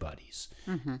are good buddies.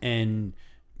 Mm-hmm. And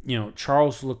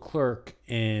Charles Leclerc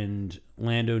and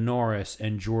Lando Norris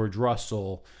and George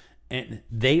Russell, and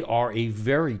they are a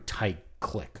very tight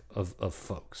clique of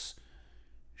folks.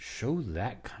 Show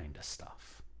that kind of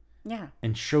stuff. Yeah.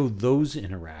 And show those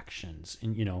interactions.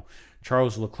 And,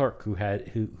 Charles Leclerc, who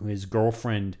his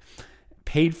girlfriend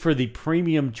paid for the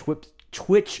premium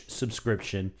Twitch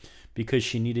subscription because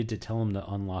she needed to tell him to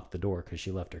unlock the door because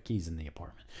she left her keys in the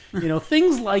apartment.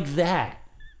 Things like that.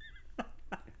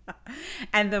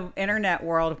 And the internet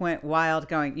world went wild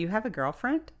going, you have a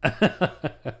girlfriend?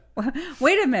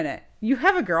 Wait a minute. You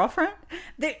have a girlfriend?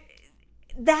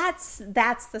 That's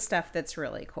the stuff that's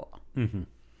really cool. Mm-hmm.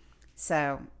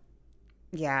 So,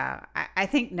 yeah, I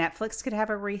think Netflix could have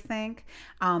a rethink.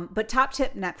 But top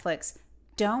tip, Netflix,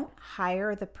 don't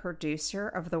hire the producer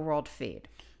of the world feed.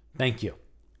 Thank you.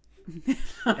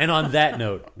 And on that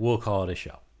note, we'll call it a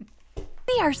show.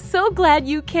 We are so glad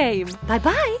you came.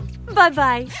 Bye-bye.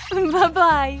 Bye-bye.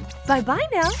 Bye-bye. Bye-bye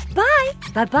now. Bye.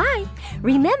 Bye-bye.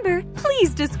 Remember,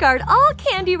 please discard all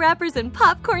candy wrappers and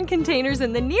popcorn containers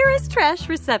in the nearest trash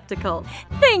receptacle.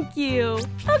 Thank you.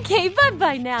 Okay,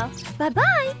 bye-bye now.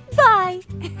 Bye-bye. Bye.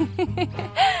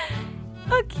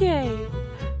 Okay.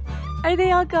 Are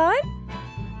they all gone?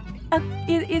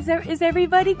 Is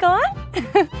everybody gone?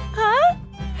 Huh?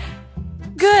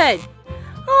 Good.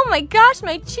 Oh my gosh,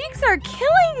 my cheeks are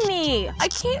killing me. I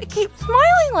can't keep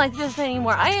smiling like this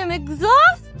anymore. I am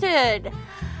exhausted.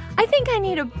 I think I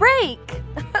need a break.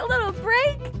 A little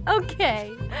break?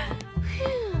 Okay.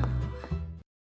 Phew.